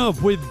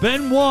Up with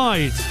Ben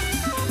White.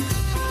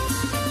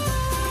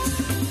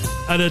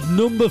 And at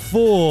number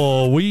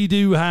 4, we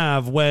do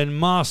have when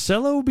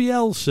Marcelo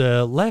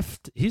Bielsa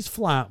left his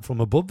flat from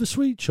above the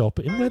sweet shop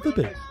in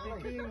Wetherby.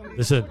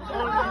 Listen,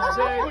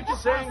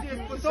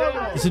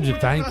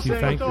 thank you.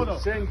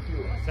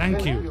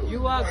 Thank you.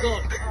 You are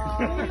God.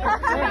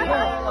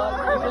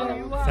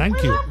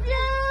 Thank you.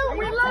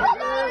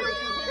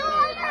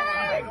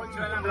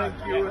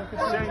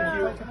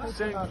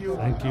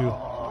 Thank you.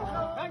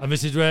 And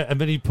this is where, and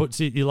then he puts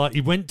it. He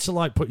went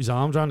to put his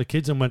arms around the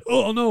kids and went,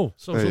 "Oh no,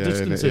 social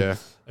distancing,"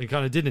 and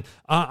kind of didn't.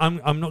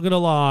 I'm not gonna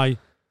lie.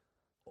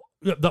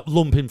 That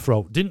lumping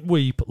throat, didn't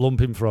weep,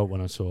 lumping throat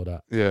when I saw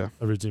that. Yeah,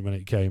 originally when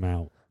it came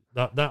out,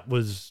 that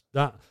was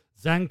that.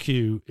 Thank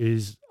you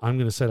is. I'm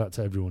gonna say that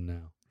to everyone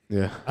now.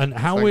 Yeah. And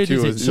how weird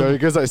is it? So, he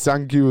goes like,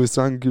 thank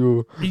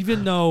you.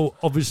 Even though,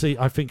 obviously,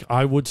 I think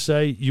I would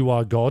say you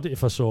are God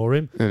if I saw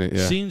him.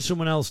 Seeing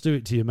someone else do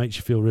it to you makes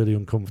you feel really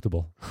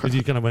uncomfortable. Because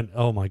you kind of went,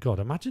 oh my God,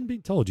 imagine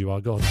being told you are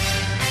God.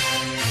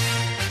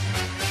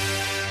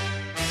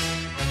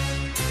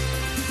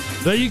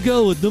 There you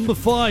go. At number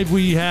 5,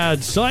 we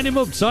had Signing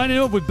Up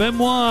with Ben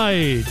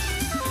White.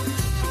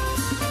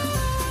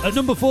 At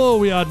number 4,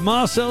 we had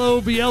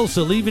Marcelo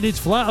Bielsa leaving his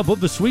flat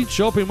above the sweet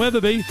shop in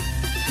Wetherby.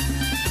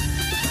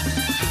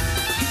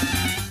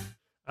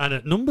 And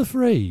at number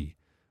 3,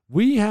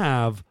 we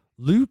have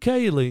Luke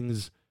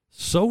Ayling's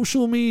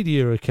social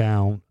media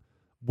account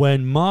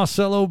when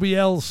Marcelo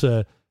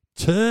Bielsa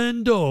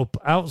turned up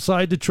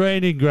outside the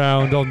training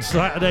ground on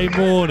Saturday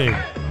morning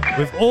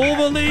with all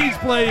the Leeds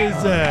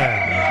players there.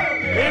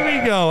 Here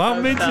we go. How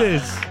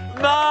minces?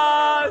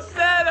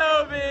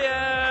 Marcelo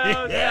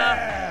Bielsa.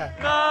 Yeah.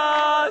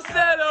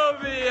 Marcelo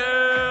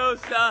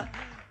Bielsa.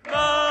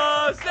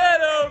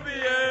 Marcelo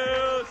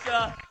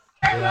Bielsa.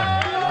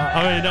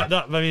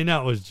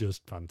 That was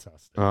just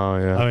fantastic. Oh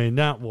yeah. I mean,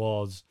 that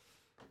was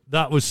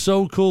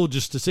so cool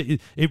just to see.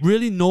 It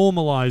really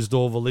normalised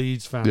all the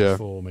Leeds fans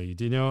for me.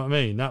 Do you know what I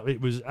mean?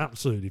 It was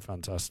absolutely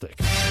fantastic.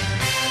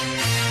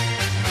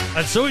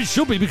 And so it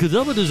should be, because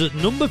that was at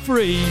number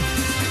 3,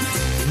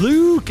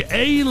 Luke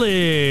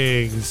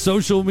Ayling's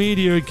social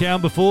media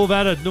account. Before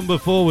that, at number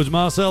 4 was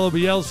Marcelo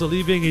Bielsa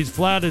leaving his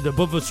flat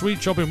above a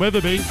sweet shop in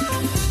Wetherby.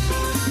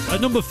 At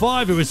number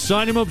 5, it was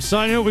Signing Up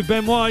with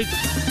Ben White.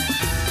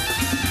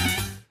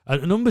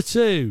 At number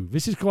 2,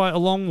 this is quite a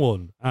long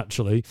one,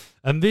 actually.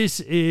 And this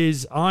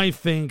is, I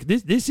think,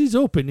 this is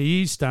up in the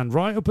East Stand,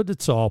 right up at the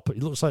top.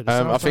 It looks like...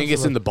 I think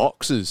it's in the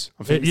boxes.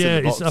 I think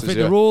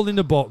they're all in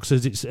the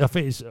boxes. I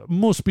think it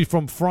must be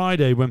from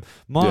Friday when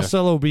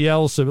Marcelo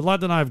Bielsa... The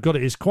lad and I have got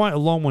it. It's quite a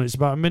long one. It's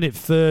about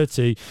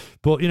 1:30.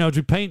 But, as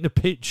we paint the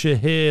picture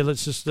here,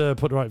 let's just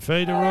put the right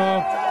fader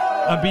on.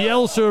 And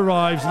Bielsa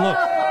arrives. Look,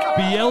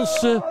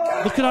 Bielsa...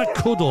 Look at that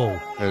cuddle.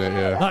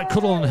 That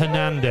cuddle on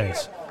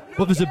Hernandez.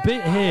 But there's a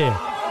bit here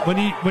when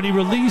he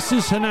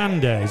releases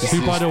Hernandez,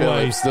 who, by the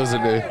Phillips, way,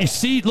 doesn't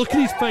he? Look at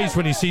his face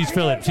when he sees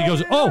Phillips. He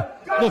goes, "Oh,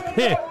 look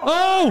here!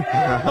 Oh,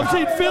 I've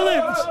seen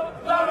Phillips!"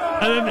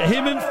 And then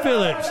him and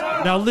Phillips.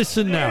 Now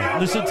listen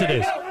to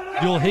this.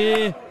 You'll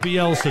hear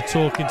Bielsa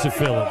talking to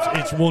Phillips.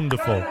 It's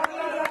wonderful.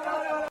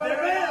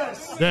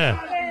 There.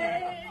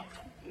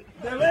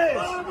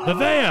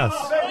 Beveas.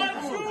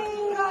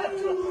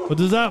 What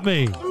does that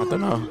mean? I don't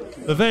know.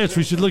 Beveas,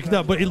 we should look at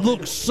that. But it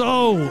looks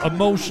so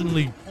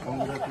emotionally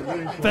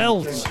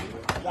felt.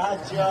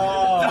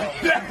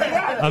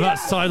 And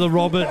that's Tyler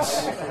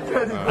Roberts.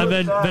 And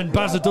then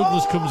Bazza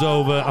Douglas comes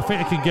over. I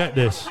think I can get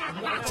this.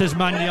 It says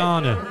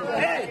Mañana.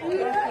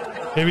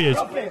 Here he is.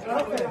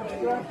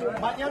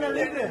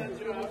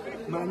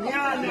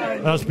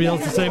 That's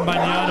Bielsa saying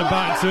Mañana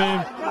back to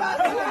him.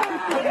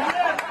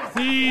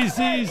 See.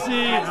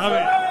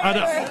 I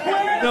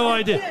don't, no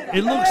idea.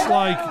 It looks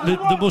like there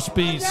must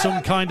be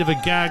some kind of a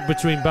gag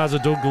between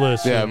Bazza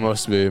Douglas. Yeah, it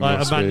must be. Like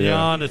a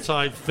Mañana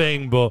type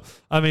thing. But,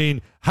 I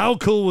mean, how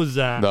cool was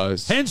that?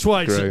 Hence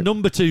why it's at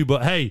number 2.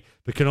 But, hey,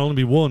 there can only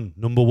be one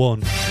number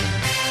 1.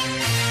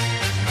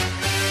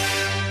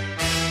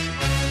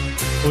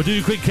 We'll do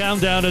a quick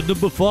countdown. At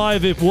number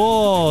 5, it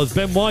was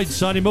Ben White,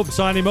 sign him up.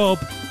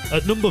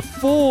 At number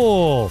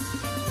 4,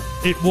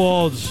 it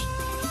was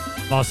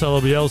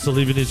Marcelo Bielsa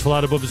leaving his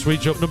flat above the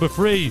sweet shop. Number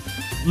 3,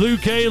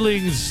 Luke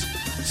Ayling's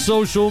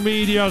social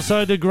media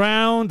outside the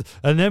ground.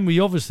 And then we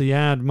obviously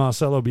had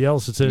Marcelo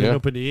Bielsa turning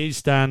up in the East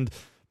Stand.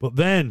 But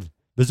then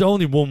there's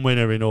only one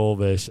winner in all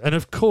this. And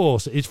of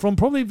course, it's from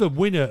probably the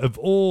winner of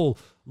all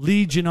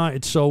Leeds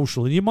United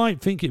social. And you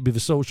might think it'd be the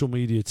social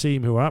media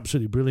team who are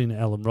absolutely brilliant at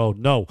Ellen Road.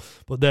 No,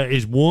 but there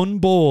is one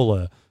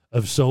baller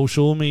of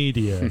social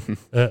media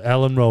at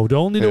Ellen Road.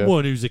 Only the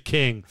one who's a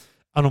king.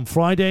 And on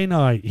Friday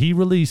night, he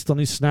released on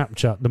his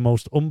Snapchat the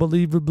most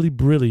unbelievably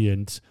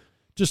brilliant,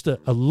 just a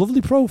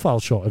lovely profile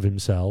shot of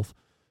himself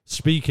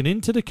speaking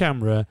into the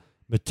camera,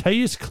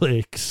 Matthias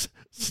Klick's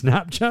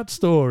Snapchat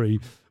story,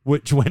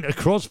 which went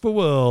across the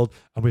world,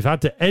 and we've had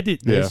to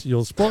edit this.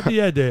 You'll spot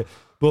the edit,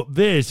 but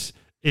this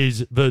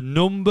is the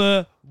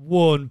number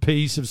 1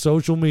 piece of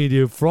social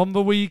media from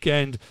the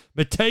weekend.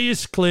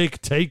 Matthias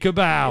Klick, take a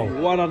bow.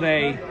 What a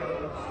day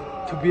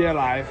to be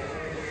alive.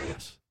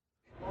 Yes.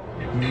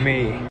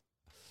 Me.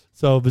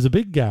 So there's a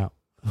big gap.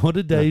 What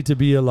a day to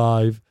be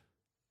alive.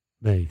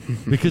 Me.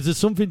 Because there's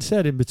something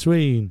said in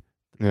between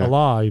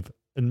alive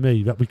and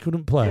me that we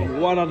couldn't play.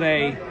 What a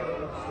day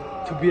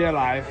to be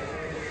alive.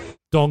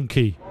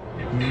 Donkey.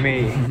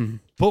 Me.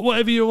 Put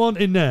whatever you want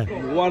in there.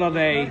 What a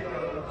day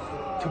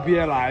to be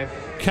alive.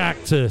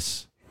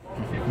 Cactus.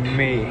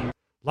 Me.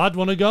 Lad,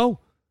 want to go?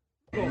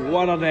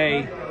 What a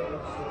day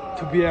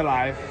to be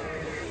alive.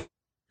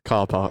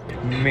 Car park.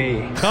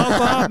 Me. Car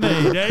park,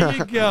 me. There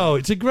you go.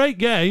 It's a great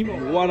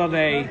game. What a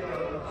day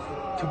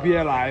to be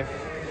alive.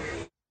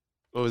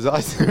 What was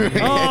that?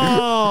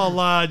 Oh,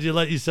 lad, you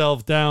let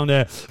yourself down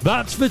there.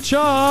 That's the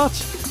chart.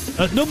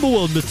 At number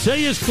 1,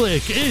 Matthias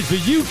Klick is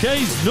the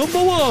UK's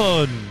number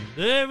 1.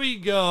 There we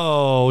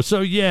go.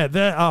 So, yeah,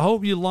 I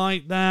hope you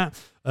like that.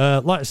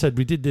 Like I said,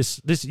 we did this.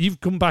 You've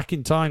come back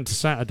in time to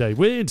Saturday.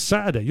 We're in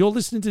Saturday. You're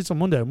listening to this on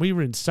Monday, and we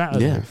were in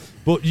Saturday. Yeah.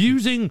 But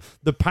using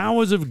the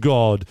powers of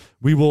God,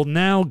 we will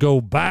now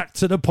go back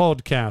to the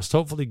podcast.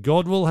 Hopefully,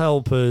 God will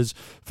help us.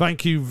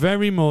 Thank you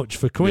very much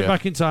for coming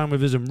back in time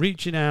with us and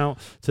reaching out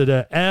to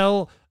the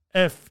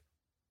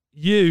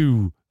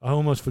LFU. I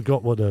almost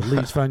forgot what the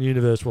Leeds Fan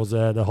Universe was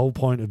there, the whole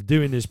point of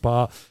doing this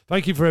part.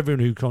 Thank you for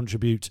everyone who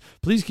contributes.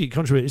 Please keep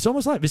contributing. It's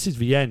almost like this is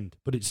the end,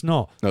 but it's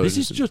not. No, this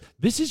is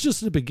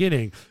just the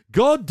beginning.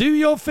 God, do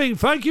your thing.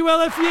 Thank you,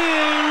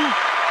 LFU.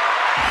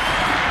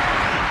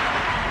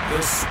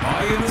 The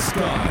Spy in the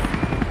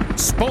Sky.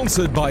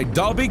 Sponsored by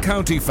Derby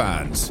County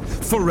fans.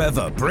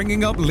 Forever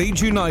bringing up Leeds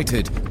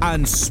United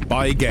and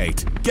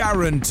Spygate.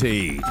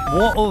 Guaranteed.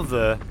 What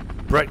other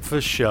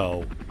breakfast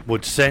show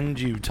would send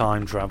you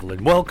time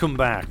travelling? Welcome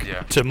back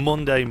to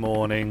Monday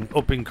morning.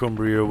 Up in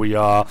Cumbria we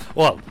are.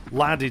 Well,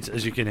 Lad,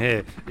 as you can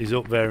hear, is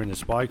up there in the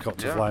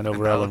Spycopter flying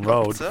over Ellen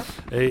Road.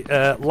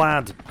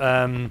 Lad,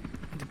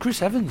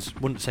 Chris Evans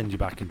wouldn't send you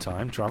back in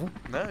time travel.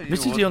 No, you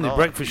This is the only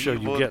breakfast show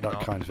you get that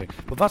not. kind of thing.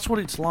 But that's what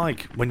it's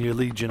like when you're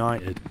Leeds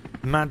United.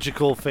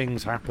 Magical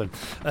things happen.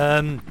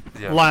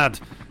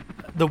 Lad,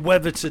 the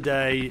weather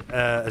today,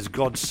 as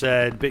God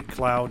said, bit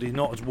cloudy,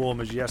 not as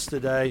warm as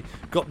yesterday.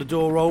 Got the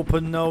door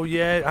open, no,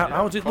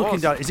 how's it looking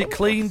down? Is it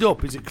cleaned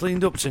up? Is it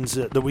cleaned up since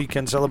the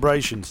weekend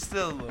celebrations?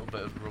 Still a little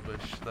bit of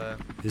rubbish there.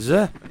 Is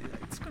there?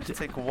 It's going to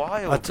take a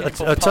while. I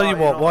tell you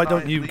what, why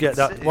don't you get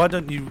that? Why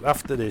don't you,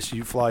 after this,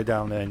 you fly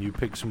down there and you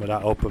pick some of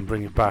that up and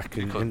bring it back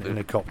in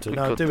a copter?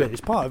 No, do it.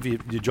 It's part of your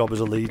job as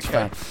a Leeds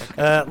fan.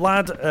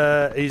 Lad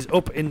is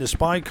up in the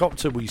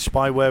Spycopter. We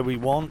spy where we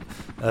want,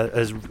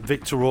 as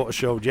Victor Orta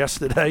showed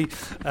yesterday.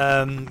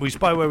 We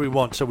spy where we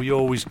want, so we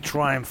always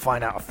try and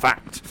find out a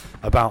fact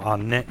about our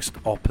next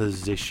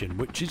opposition,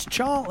 which is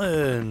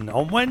Charlton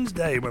on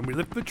Wednesday when we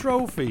lift the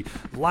trophy.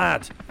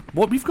 Lad,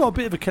 we've got a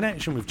bit of a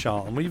connection with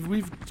Charlton.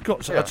 We've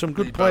got had some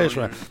good players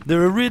around.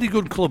 They're a really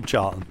good club,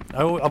 Charlton.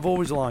 I've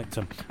always liked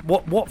them.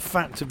 What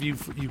fact have you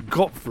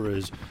got for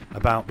us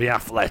about the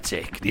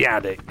Athletic, the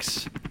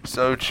Addicts?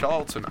 So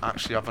Charlton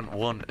actually haven't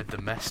won a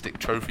domestic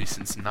trophy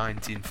since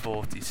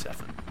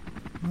 1947,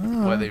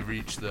 where they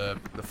reached the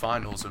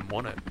finals and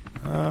won it.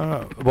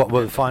 What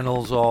were the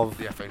finals of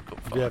the FA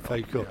Cup? The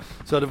FA Cup. Yeah.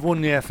 So they've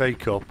won the FA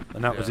Cup,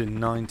 and that was in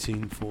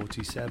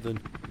 1947.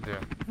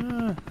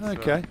 Yeah.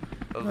 Okay.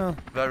 A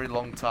very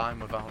long time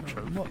without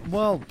trophies.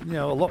 Well,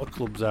 a lot of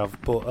clubs have,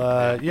 but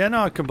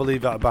I can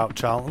believe that about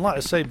Charlton. Like I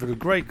say, they're a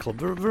great club.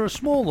 They're a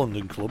small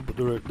London club, but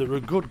they're a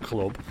good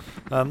club.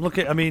 So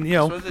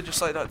they're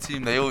just like that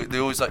team. They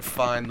always like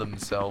find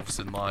themselves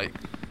in like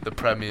the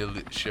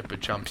Premiership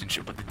and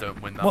Championship, but they don't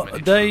win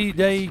that many.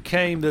 They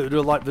came. They're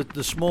like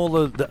the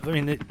smaller.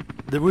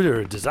 They were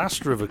a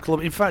disaster of a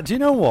club. In fact, do you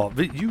know what?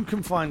 You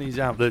can find these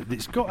out.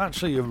 It's got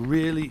actually a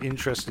really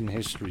interesting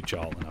history,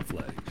 Charlton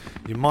Athletic.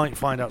 You might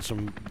find out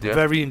some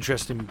very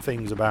interesting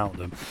things about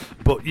them.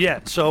 But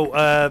so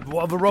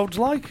what are the roads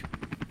like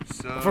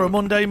for a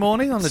Monday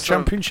morning on the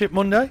Championship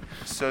Monday?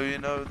 So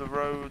the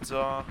roads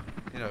are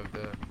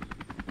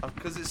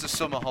because it's the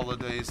summer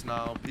holidays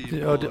now.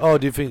 People.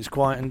 Do you think it's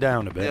quieting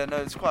down a bit? Yeah, no,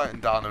 it's quieting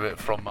down a bit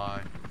from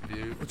my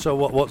view. So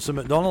what's the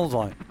McDonald's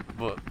like?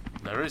 But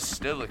There is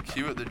still a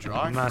queue at the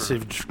drive-thru.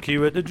 Massive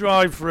queue at the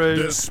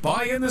drive-thru. The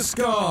Spy in the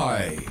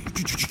Sky.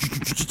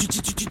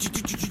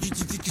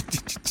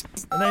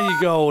 And there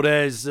you go.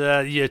 There's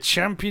your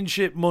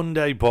Championship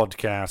Monday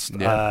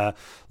podcast. Yeah.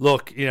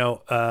 Look,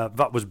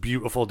 that was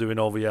beautiful doing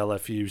all the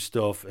LFU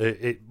stuff.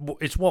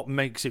 It's what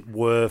makes it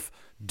worth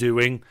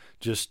doing.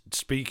 Just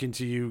speaking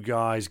to you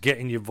guys,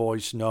 getting your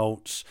voice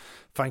notes.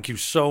 Thank you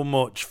so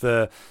much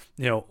for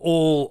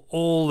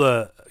all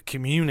the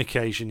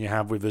communication you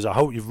have with us. I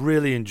hope you've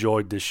really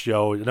enjoyed this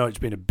show. I know it's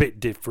been a bit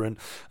different.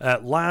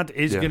 Lad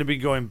is going to be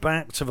going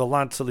back to the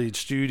Lad to Lead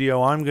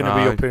studio. I'm going to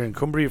be up here in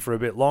Cumbria for a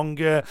bit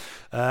longer.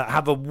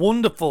 Have a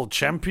wonderful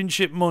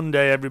Championship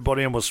Monday,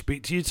 everybody, and we'll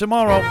speak to you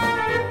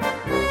tomorrow.